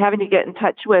wound and having to get in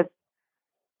touch with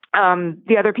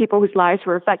the other people whose lives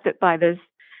were affected by this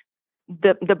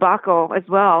debacle as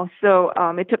well. So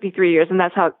it took me 3 years, and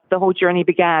that's how the whole journey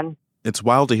began. it's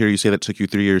wild to hear you say that it took you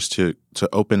 3 years to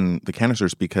open the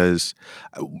canisters, because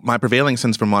my prevailing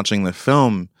sense from watching the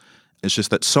film is just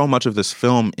that so much of this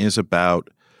film is about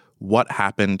what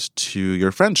happened to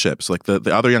your friendships, like the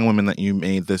other young women that you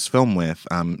made this film with,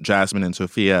 Jasmine and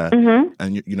Sophia,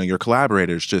 and your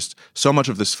collaborators. Just so much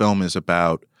of this film is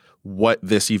about what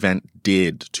this event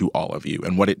did to all of you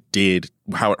and what it did,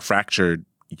 how it fractured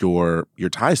your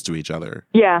ties to each other.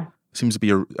 Yeah, seems to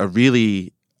be a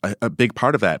really big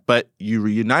part of that. But you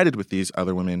reunited with these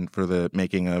other women for the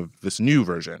making of this new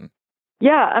version.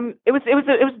 Yeah, it was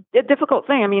a difficult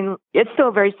thing. I mean, it's still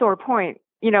a very sore point.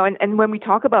 And when we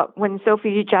talk about when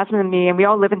Sophie, Jasmine, and me, and we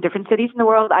all live in different cities in the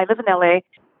world. I live in LA,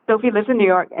 Sophie lives in New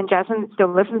York, and Jasmine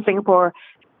still lives in Singapore.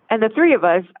 And the three of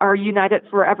us are united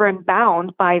forever and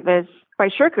bound by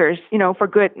Shirkers, for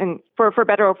good and for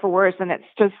better or for worse. And it's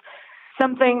just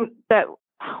something that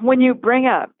when you bring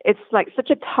up, it's like such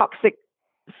a toxic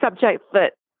subject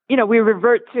that, we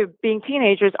revert to being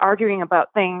teenagers arguing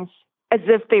about things as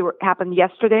if they happened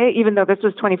yesterday, even though this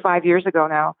was 25 years ago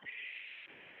now.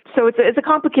 So it's a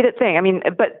complicated thing. I mean,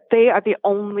 but they are the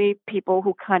only people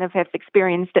who kind of have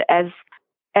experienced it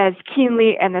as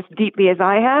keenly and as deeply as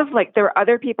I have. Like, there were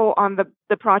other people on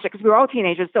the project, because we were all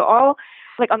teenagers. So all,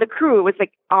 like, on the crew, it was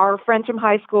like our friends from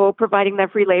high school providing them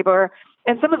free labor.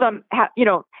 And some of them,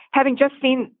 having just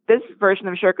seen this version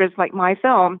of Shirkers, like my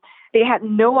film, they had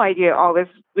no idea all this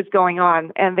was going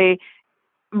on. And they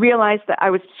realized that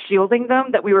I was shielding them,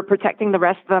 that we were protecting the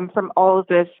rest of them from all of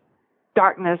this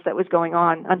darkness that was going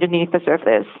on underneath the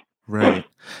surface. Right.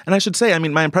 And I should say, I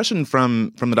mean, my impression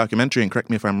from the documentary, and correct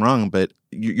me if I'm wrong, but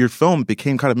your film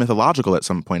became kind of mythological at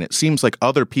some point. It seems like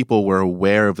other people were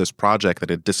aware of this project that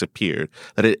had disappeared,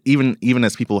 that it even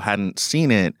as people hadn't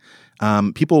seen it,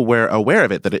 people were aware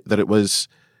of it, that it was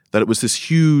this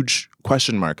huge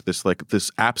question mark,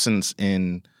 this absence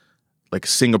in like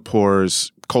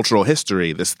Singapore's cultural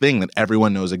history, this thing that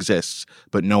everyone knows exists,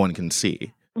 but no one can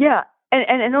see. Yeah.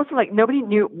 And also, like, nobody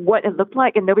knew what it looked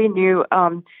like, and nobody knew,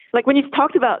 like, when you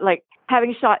talked about, like,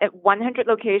 having shot at 100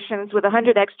 locations with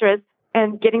 100 extras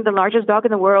and getting the largest dog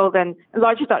in the world and the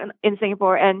largest dog in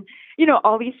Singapore and,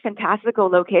 all these fantastical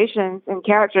locations and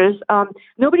characters,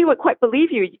 nobody would quite believe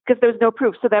you because there was no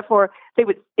proof. So therefore, it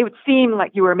would seem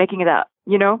like you were making it up,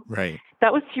 Right.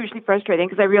 That was hugely frustrating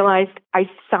because I realized I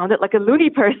sounded like a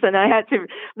loony person. I had to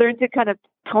learn to kind of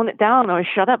tone it down or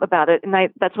shut up about it. And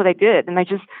that's what I did. And I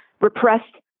just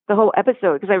repressed the whole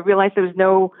episode because I realized there was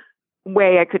no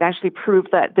way I could actually prove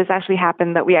that this actually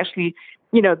happened, that we actually,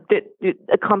 did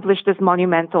accomplish this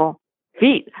monumental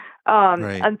feat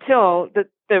Right. until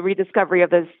the rediscovery of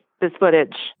this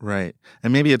footage. Right.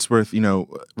 And maybe it's worth,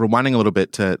 rewinding a little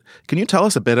bit can you tell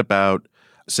us a bit about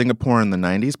Singapore in the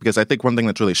 90s? Because I think one thing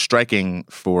that's really striking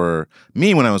for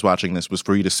me when I was watching this was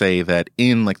for you to say that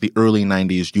in like the early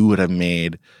 90s, you would have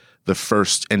made the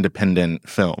first independent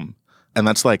film. And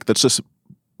that's just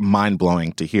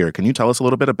mind-blowing to hear. Can you tell us a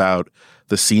little bit about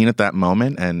the scene at that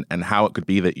moment and how it could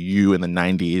be that you in the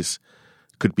 90s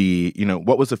could be,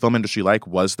 what was the film industry like?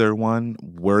 Was there one?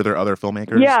 Were there other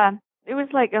filmmakers? Yeah, it was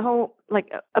like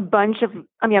a bunch of,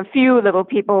 a few little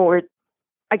people were,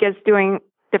 I guess, doing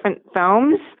different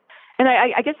films. And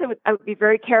I guess I would be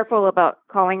very careful about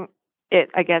calling it,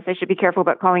 I should be careful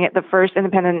about calling it the first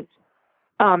independent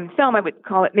film. I would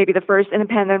call it maybe the first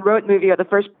independent road movie or the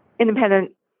first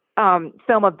independent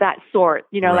film of that sort,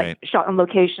 Right. like shot on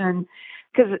location.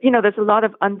 Because, there's a lot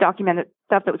of undocumented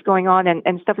stuff that was going on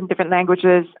and stuff in different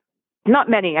languages. Not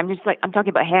many. I'm talking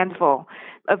about a handful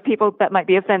of people that might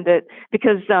be offended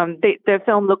because their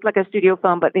film looked like a studio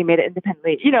film, but they made it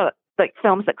independently. Like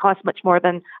films that cost much more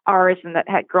than ours and that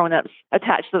had grown-ups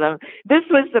attached to them. This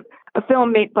was a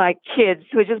film made by kids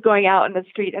who were just going out in the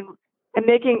street and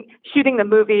shooting the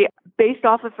movie based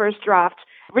off a first draft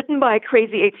written by a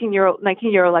crazy 18-year-old,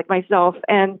 19-year-old like myself.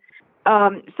 And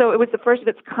so it was the first of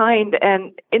its kind.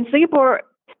 And in Singapore,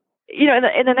 in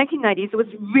the 1990s, it was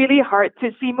really hard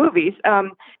to see movies.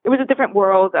 It was a different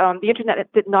world. The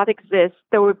internet did not exist.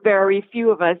 There were very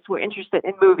few of us who were interested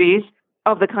in movies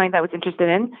of the kind I was interested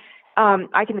in.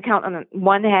 I can count on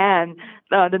one hand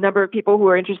the number of people who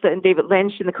were interested in David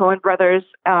Lynch and the Coen brothers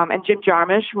and Jim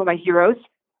Jarmusch, who were my heroes.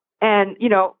 And,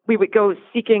 we would go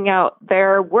seeking out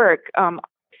their work.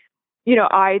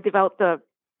 I developed a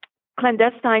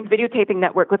clandestine videotaping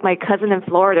network with my cousin in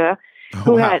Florida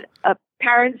who had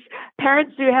parents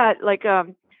who had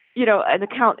an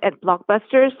account at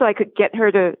Blockbuster, so I could get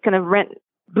her to kind of rent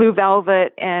Blue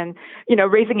Velvet and,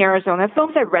 Raising Arizona,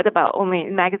 films I read about only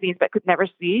in magazines but could never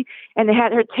see. And they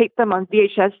had her tape them on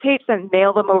VHS tapes and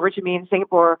mail them over to me in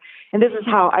Singapore. And this is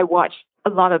how I watched a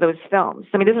lot of those films.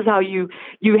 I mean, this is how you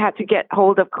had to get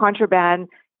hold of contraband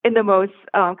in the most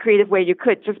creative way you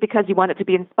could, just because you wanted to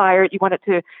be inspired. You wanted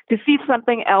to see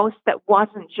something else that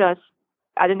wasn't just,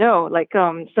 I don't know, like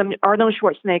some Arnold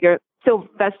Schwarzenegger,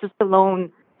 Sylvester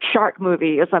Stallone shark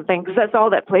movie or something, because that's all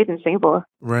that played in Singapore.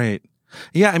 Right.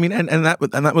 Yeah. I mean, and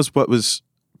that was what was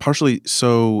partially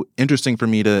so interesting for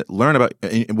me to learn about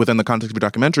within the context of a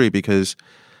documentary, because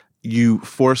you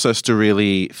force us to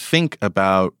really think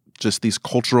about just these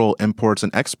cultural imports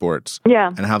and exports,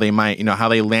 and how they might, how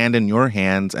they land in your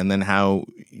hands, and then how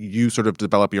you sort of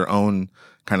develop your own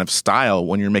kind of style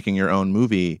when you're making your own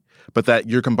movie, but that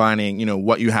you're combining,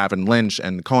 what you have in Lynch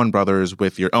and Coen brothers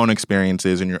with your own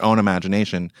experiences and your own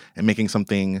imagination and making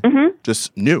something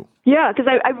just new. Yeah,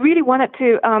 because I really wanted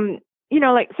to,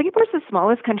 like Singapore's the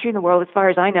smallest country in the world as far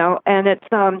as I know, and it's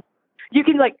you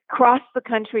can like cross the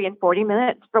country in 40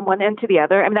 minutes from one end to the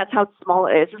other. I mean, that's how small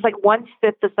it is. It's like 1/5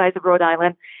 the size of Rhode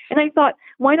Island. And I thought,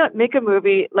 why not make a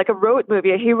movie, like a road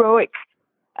movie, a heroic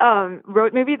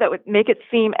road movie that would make it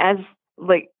seem as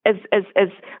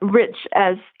rich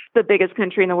as the biggest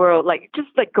country in the world. Like, just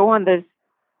like go on this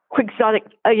quixotic,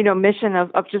 mission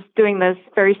of just doing this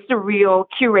very surreal,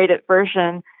 curated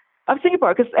version of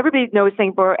Singapore. Because everybody knows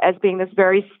Singapore as being this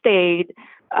very staid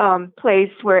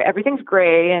place where everything's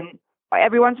gray and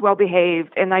everyone's well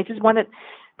behaved, and I just wanted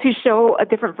to show a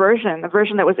different version, a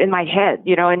version that was in my head,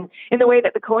 and in the way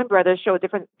that the Coen brothers show a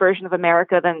different version of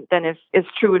America than is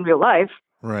true in real life.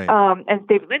 Right. And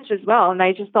David Lynch as well. And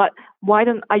I just thought, why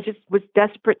don't I just was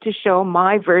desperate to show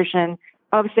my version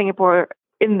of Singapore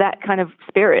in that kind of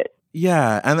spirit.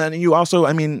 Yeah. And then you also,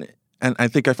 and I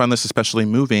think I found this especially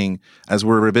moving as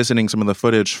we're revisiting some of the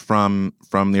footage from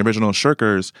the original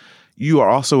Shirkers. You are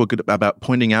also good about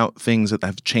pointing out things that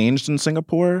have changed in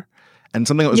Singapore. And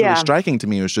something that was really striking to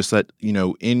me was just that,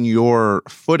 in your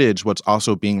footage, what's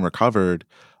also being recovered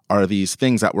are these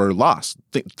things that were lost,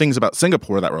 things about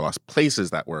Singapore that were lost, places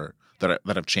that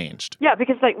have changed. Yeah,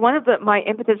 because like one of my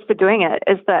impetus for doing it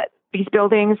is that these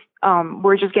buildings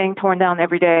were just getting torn down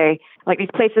every day. Like these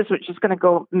places were just going to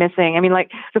go missing. I mean,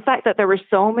 like the fact that there were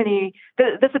so many,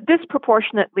 there's a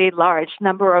disproportionately large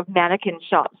number of mannequin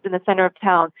shops in the center of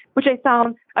town, which I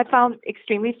found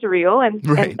extremely surreal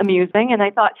and amusing. And I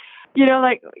thought,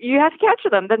 like you have to capture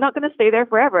them. They're not going to stay there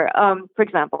forever, for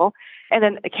example. And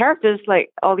then the characters,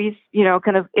 like all these,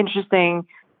 kind of interesting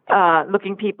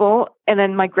looking people. And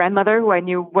then my grandmother, who I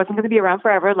knew wasn't going to be around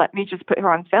forever, let me just put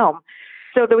her on film.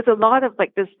 So there was a lot of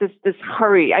like this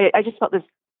hurry. I just felt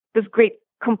this great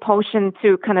compulsion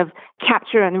to kind of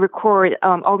capture and record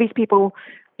all these people,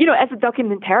 as a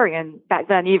documentarian back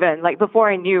then, even like before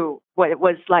I knew what it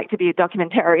was like to be a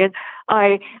documentarian,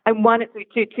 I wanted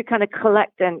to kind of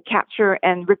collect and capture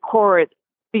and record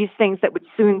these things that would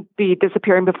soon be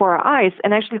disappearing before our eyes.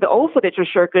 And actually the old footage of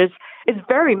Shirkers is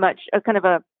very much a kind of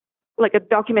a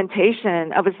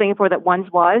documentation of a Singapore that once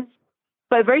was,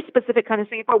 but a very specific kind of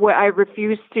Singapore where I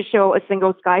refused to show a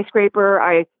single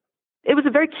skyscraper. It was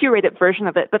a very curated version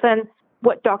of it, but then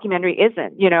what documentary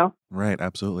isn't, Right,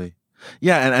 absolutely.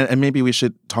 Yeah, and maybe we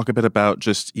should talk a bit about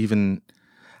just even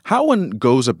how one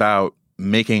goes about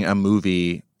making a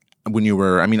movie when you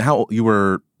were, how you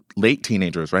were late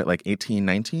teenagers, right? Like 18,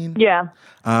 19? Yeah.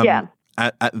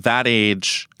 At that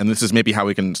age, and this is maybe how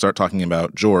we can start talking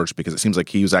about George, because it seems like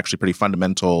he was actually pretty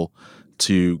fundamental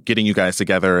to getting you guys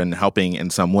together and helping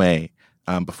in some way.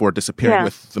 Before disappearing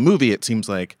with the movie, it seems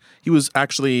like he was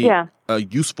actually a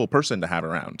useful person to have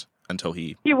around until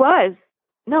he was.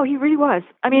 No, he really was.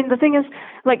 The thing is,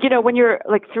 like, when you're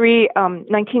like three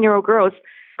 19-year-old girls,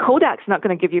 Kodak's not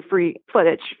going to give you free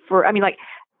footage for, it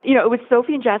was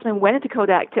Sophie and Jasmine went into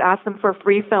Kodak to ask them for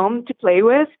free film to play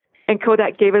with. And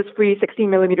Kodak gave us free 16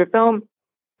 millimeter film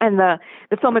and the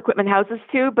film equipment houses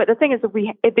too. But the thing is,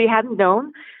 if they hadn't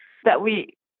known that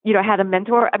we, had a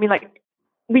mentor,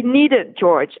 we needed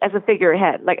George as a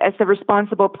figurehead, like as the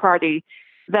responsible party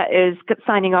that is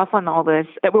signing off on all this,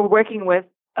 that we're working with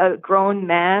a grown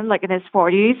man, like in his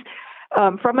 40s,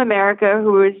 from America,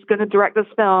 who is going to direct this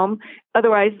film.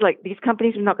 Otherwise, like these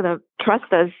companies are not going to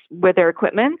trust us with their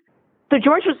equipment. So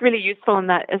George was really useful in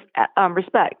that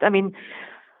respect.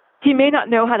 He may not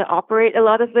know how to operate a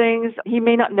lot of things. He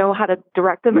may not know how to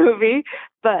direct a movie,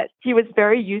 but he was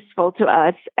very useful to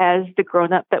us as the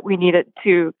grown-up that we needed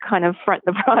to kind of front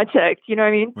the project. You know what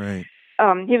I mean? Right.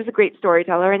 He was a great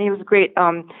storyteller, and he was a great,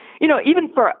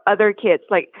 even for other kids,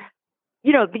 like,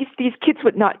 these kids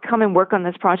would not come and work on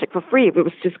this project for free. If it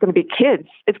was just going to be kids,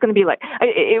 it's going to be like,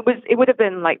 it would have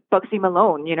been like Bugsy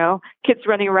Malone, kids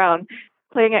running around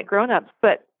playing at grown-ups.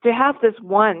 But to have this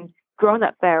one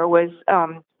grown-up there was,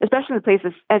 especially in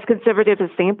places as conservative as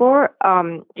Singapore,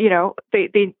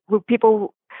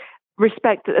 people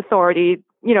respect authority.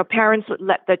 Parents would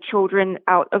let their children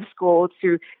out of school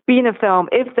to be in a film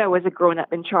if there was a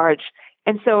grown-up in charge.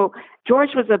 And so George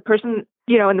was a person,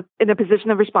 in a position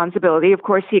of responsibility. Of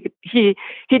course, he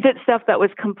did stuff that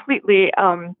was completely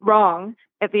wrong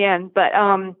at the end,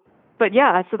 but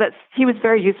yeah, so he was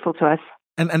very useful to us.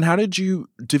 And how did you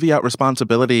divvy out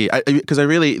responsibility? Because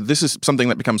this is something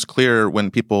that becomes clear when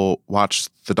people watch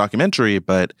the documentary,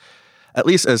 but at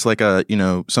least as like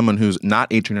someone who's not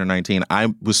 18 or 19,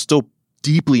 I was still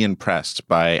deeply impressed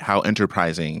by how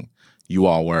enterprising you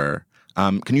all were.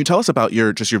 Can you tell us about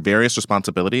your various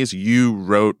responsibilities? You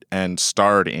wrote and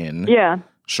starred in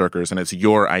Shirkers, and it's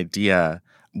your idea.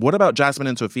 What about Jasmine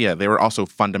and Sophia? They were also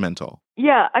fundamental.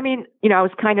 Yeah, I mean, I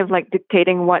was kind of like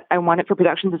dictating what I wanted for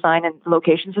production design and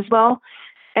locations as well.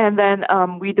 And then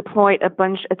we deployed a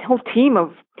whole team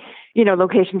of,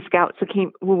 location scouts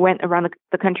who went around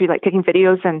the country, like taking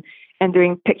videos and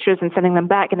doing pictures and sending them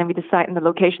back. And then we decided on the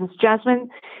locations. Jasmine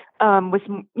was,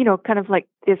 kind of like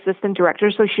the assistant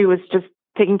director. So she was just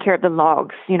taking care of the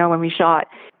logs, when we shot.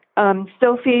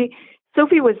 Sophie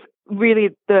was really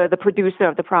the producer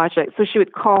of the project. So she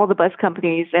would call the bus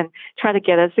companies and try to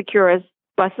get us secure us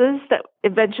buses that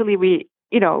eventually we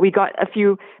got a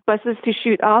few buses to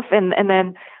shoot off. And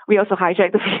then we also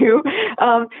hijacked a few.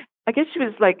 I guess she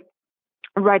was like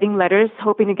writing letters,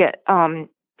 hoping to get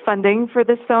funding for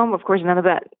this film. Of course, none of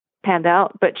that panned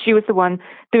out, but she was the one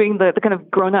doing the kind of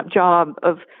grown-up job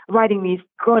of writing these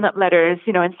grown-up letters,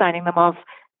 and signing them off,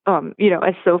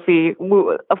 as Sophie,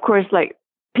 who, of course, like,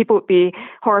 people would be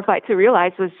horrified to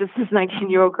realize was just this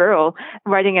 19-year-old girl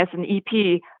writing as an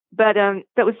EP. But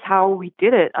that was how we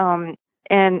did it.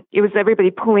 And it was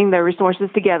everybody pulling their resources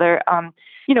together.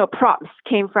 Props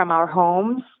came from our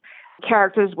homes.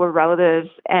 Characters were relatives.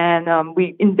 And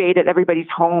we invaded everybody's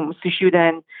homes to shoot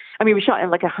in. I mean, we shot in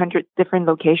like 100 different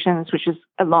locations, which is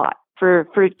a lot for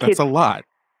kids. That's a lot.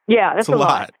 Yeah, that's a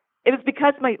lot. It was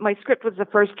because my script was the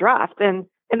first draft. And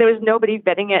there was nobody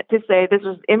vetting it to say this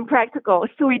was impractical.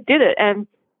 So we did it. And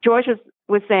George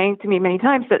was saying to me many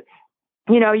times that,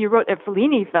 you wrote a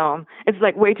Fellini film. It's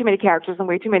like way too many characters and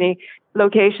way too many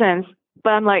locations.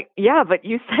 But I'm like, yeah, but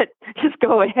you said just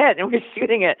go ahead. And we're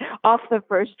shooting it off the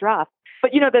first draft.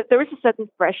 But, there was a certain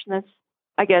freshness,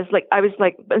 I guess. Like, I was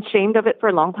like ashamed of it for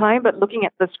a long time. But looking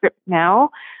at the script now,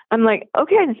 I'm like,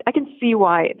 okay, I can see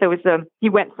why he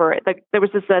went for it. Like, there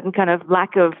was a certain kind of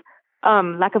lack of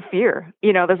fear.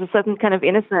 There's a certain kind of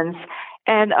innocence.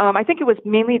 And I think it was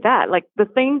mainly that, like, the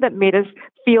thing that made us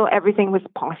feel everything was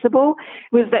possible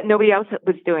was that nobody else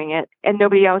was doing it and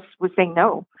nobody else was saying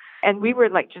no. And we were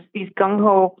like just these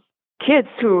gung-ho kids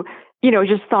who,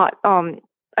 just thought,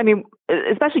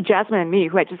 especially Jasmine and me,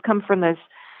 who had just come from this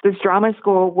drama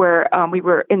school where we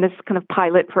were in this kind of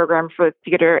pilot program for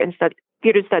theater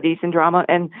studies and drama.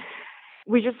 And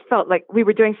we just felt like we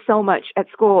were doing so much at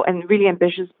school and really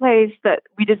ambitious plays that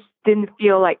we just didn't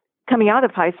feel like coming out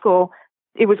of high school,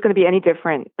 it was going to be any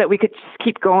different, that we could just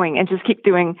keep going and just keep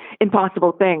doing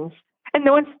impossible things. And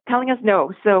no one's telling us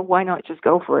no, so why not just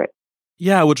go for it?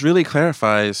 Yeah, which really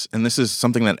clarifies, and this is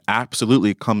something that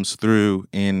absolutely comes through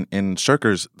in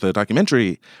Shirkers, the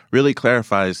documentary, really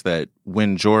clarifies that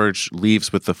when George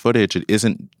leaves with the footage, it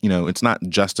isn't, it's not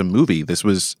just a movie. This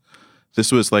was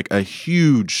like a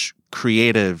huge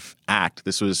creative act.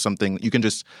 This was something you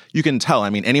can tell. I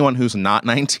mean, anyone who's not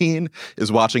 19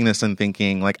 is watching this and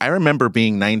thinking, like, I remember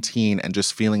being 19 and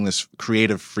just feeling this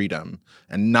creative freedom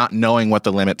and not knowing what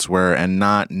the limits were and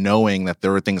not knowing that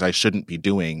there were things I shouldn't be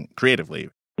doing creatively.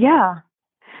 Yeah.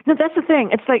 No, that's the thing.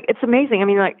 It's like, it's amazing. I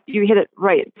mean, like, you hit it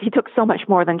right. He took so much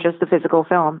more than just the physical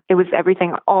film. It was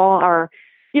everything, all our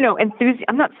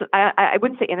enthusiasm. I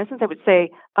wouldn't say innocence. I would say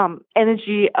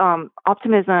energy,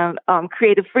 optimism,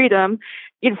 creative freedom,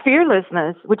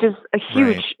 fearlessness, which is a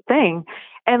huge thing.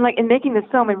 And like in making this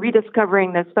film and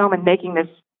rediscovering this film and making this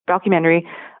documentary,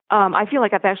 I feel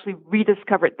like I've actually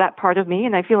rediscovered that part of me.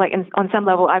 And I feel like on some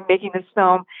level, I'm making this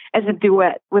film as a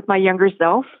duet with my younger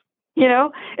self.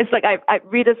 It's like I've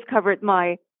rediscovered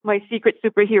my secret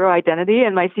superhero identity,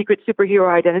 and my secret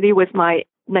superhero identity was my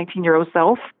 19-year-old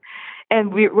self.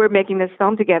 And we're making this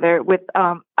film together with,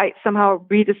 I somehow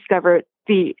rediscovered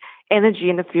the energy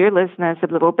and the fearlessness a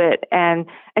little bit and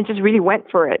just really went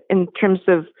for it in terms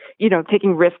of,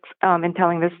 taking risks and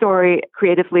telling the story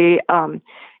creatively,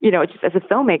 just as a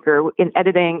filmmaker in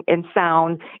editing, in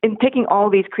sound, in taking all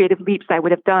these creative leaps I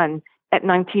would have done at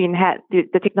 19 had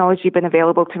the technology been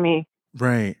available to me.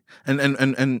 Right.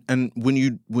 And when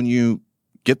you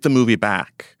get the movie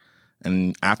back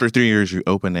and after 3 years you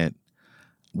open it,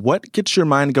 What gets your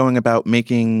mind going about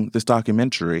making this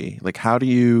documentary? Like, how do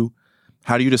you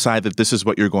decide that this is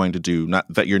what you're going to do? Not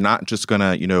that you're not just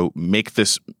gonna, make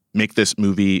this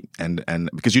movie and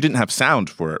because you didn't have sound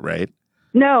for it, right?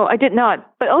 No, I did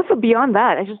not. But also beyond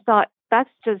that, I just thought that's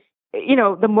just,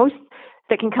 the most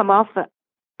that can come out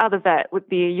of that would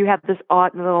be you have this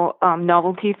odd little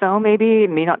novelty film, maybe, it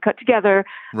may not cut together.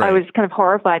 Right. I was kind of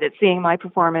horrified at seeing my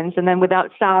performance. And then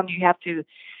without sound, you have to,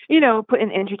 put in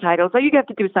intertitles. So you have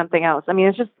to do something else. I mean,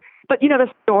 it's just, but the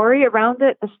story around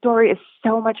it, the story is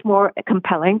so much more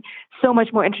compelling, so much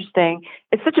more interesting.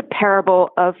 It's such a parable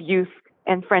of youth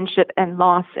and friendship and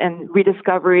loss and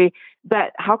rediscovery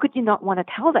that how could you not want to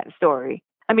tell that story?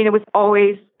 I mean, this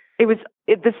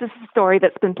is a story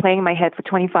that's been playing in my head for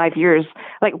 25 years.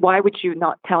 Like, why would you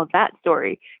not tell that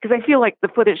story? Because I feel like the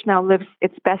footage now lives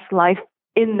its best life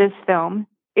in this film.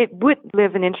 It would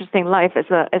live an interesting life as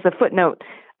a footnote,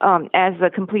 as a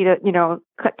completed,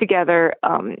 cut together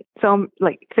film,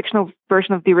 like fictional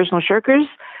version of the original Shirkers.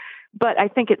 But I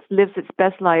think it lives its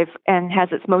best life and has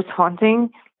its most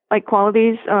haunting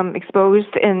qualities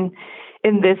exposed in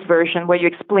this version, where you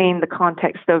explain the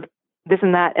context of this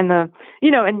and that, and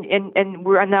and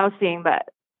we're now seeing that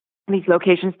these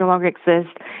locations no longer exist,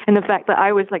 and the fact that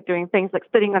I was doing things like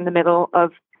sitting in the middle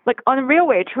of on a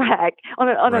railway track, on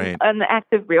an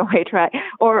active railway track,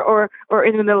 or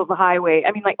in the middle of a highway.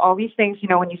 I mean, all these things,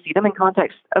 when you see them in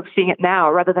context of seeing it now,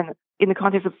 rather than in the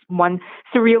context of one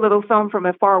surreal little film from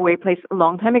a faraway place a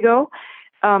long time ago,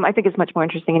 I think it's much more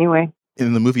interesting anyway.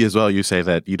 In the movie as well, you say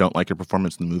that you don't like your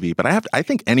performance in the movie, but I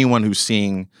think anyone who's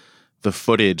seeing the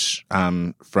footage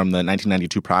from the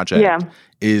 1992 project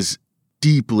is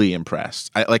deeply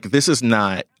impressed. This does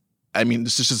not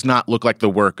look like the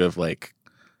work of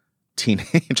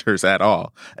teenagers at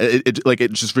all. It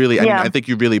just really, I mean, I think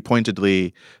you really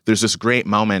pointedly, there's this great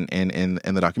moment in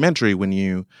the documentary when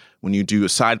you do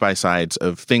side-by-sides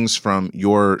of things from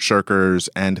your Shirkers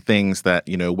and things that,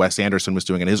 Wes Anderson was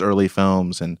doing in his early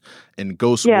films and in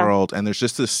Ghost World. And there's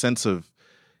just this sense of,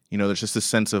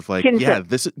 kinship.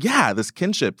 This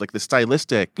kinship, the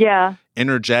stylistic,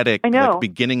 energetic,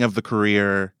 beginning of the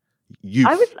career youth.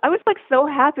 I was so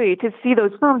happy to see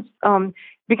those films,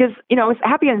 because, I was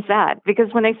happy and sad,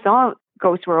 because when I saw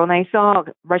Ghost World and I saw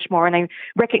Rushmore and I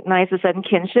recognized a sudden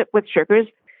kinship with Shirkers,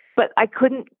 but I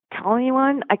couldn't tell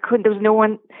anyone. There was no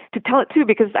one to tell it to,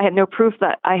 because I had no proof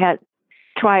that I had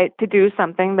tried to do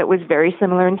something that was very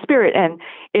similar in spirit and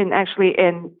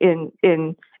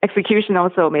in execution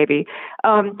also, maybe.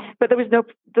 But there was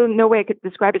no way I could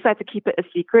describe it, so I had to keep it a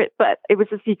secret. But it was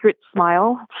a secret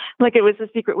smile, it was a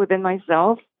secret within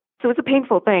myself. So it was a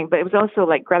painful thing, but it was also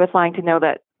gratifying to know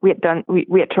that we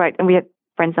had tried, and we had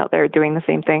friends out there doing the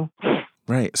same thing.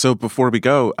 Right. So before we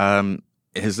go,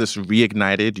 has this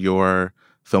reignited your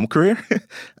film career?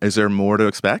 Is there more to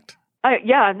expect?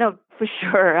 Yeah, no, for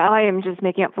sure. I am just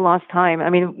making up for lost time. I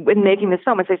mean, when making this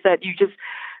film, as I said, you just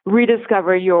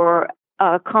rediscover your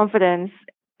confidence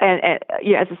and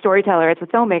as a storyteller, as a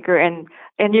filmmaker,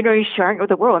 and you're sharing it with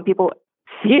the world, and people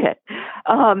see it.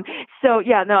 I'm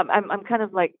kind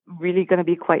of really going to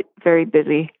be very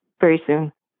busy very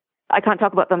soon. I can't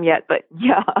talk about them yet, but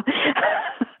yeah.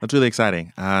 That's really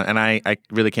exciting. And I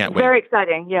really can't wait. Very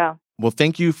exciting. Yeah. Well,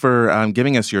 thank you for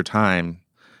giving us your time.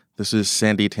 This is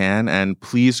Sandi Tan, and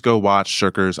please go watch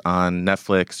Shirkers on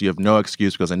Netflix. You have no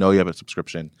excuse, because I know you have a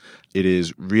subscription. It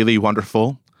is really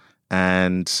wonderful.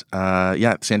 And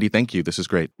Sandi, thank you. This is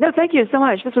great. No, thank you so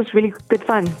much. This was really good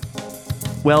fun.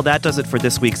 Well, that does it for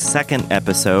this week's second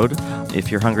episode. If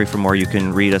you're hungry for more, you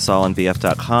can read us all on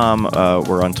BF.com.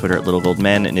 We're on Twitter at Little Gold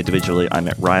Men, and individually, I'm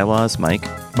at Rylaws. Mike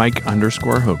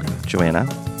 _Hogan. Joanna.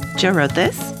 Joe wrote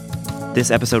this. This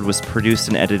episode was produced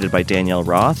and edited by Danielle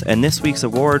Roth, and this week's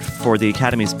award for the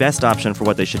Academy's best option for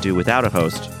what they should do without a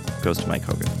host goes to Mike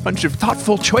Hogan. Bunch of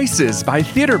thoughtful choices by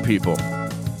theater people.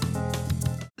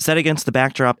 Set against the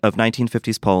backdrop of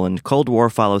 1950s Poland, Cold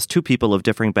War follows two people of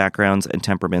differing backgrounds and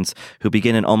temperaments who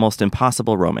begin an almost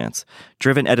impossible romance.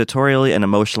 Driven editorially and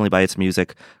emotionally by its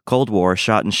music, Cold War,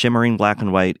 shot in shimmering black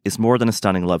and white, is more than a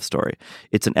stunning love story.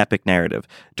 It's an epic narrative.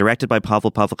 Directed by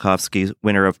Paweł Pawlikowski,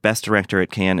 winner of Best Director at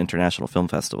Cannes International Film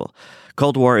Festival.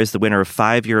 Cold War is the winner of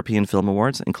 5 European Film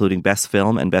Awards, including Best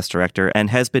Film and Best Director, and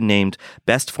has been named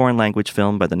Best Foreign Language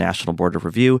Film by the National Board of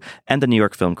Review and the New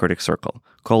York Film Critics Circle.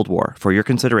 Cold War, for your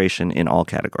consideration in all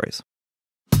categories.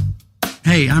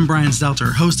 Hey, I'm Brian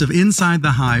Stelter, host of Inside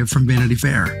the Hive from Vanity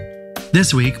Fair.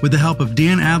 This week, with the help of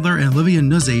Dan Adler and Olivia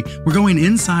Nuzzi, we're going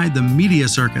inside the media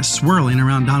circus swirling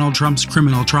around Donald Trump's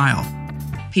criminal trial.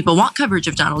 people want coverage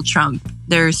of Donald Trump.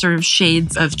 There are sort of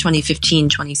shades of 2015,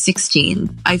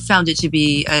 2016. I found it to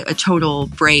be a total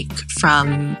break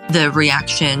from the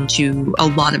reaction to a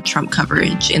lot of Trump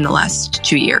coverage in the last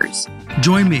 2 years.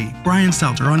 Join me, Brian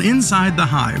Stelter, on Inside the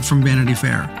Hive from Vanity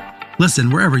Fair.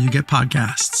 Listen wherever you get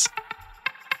podcasts.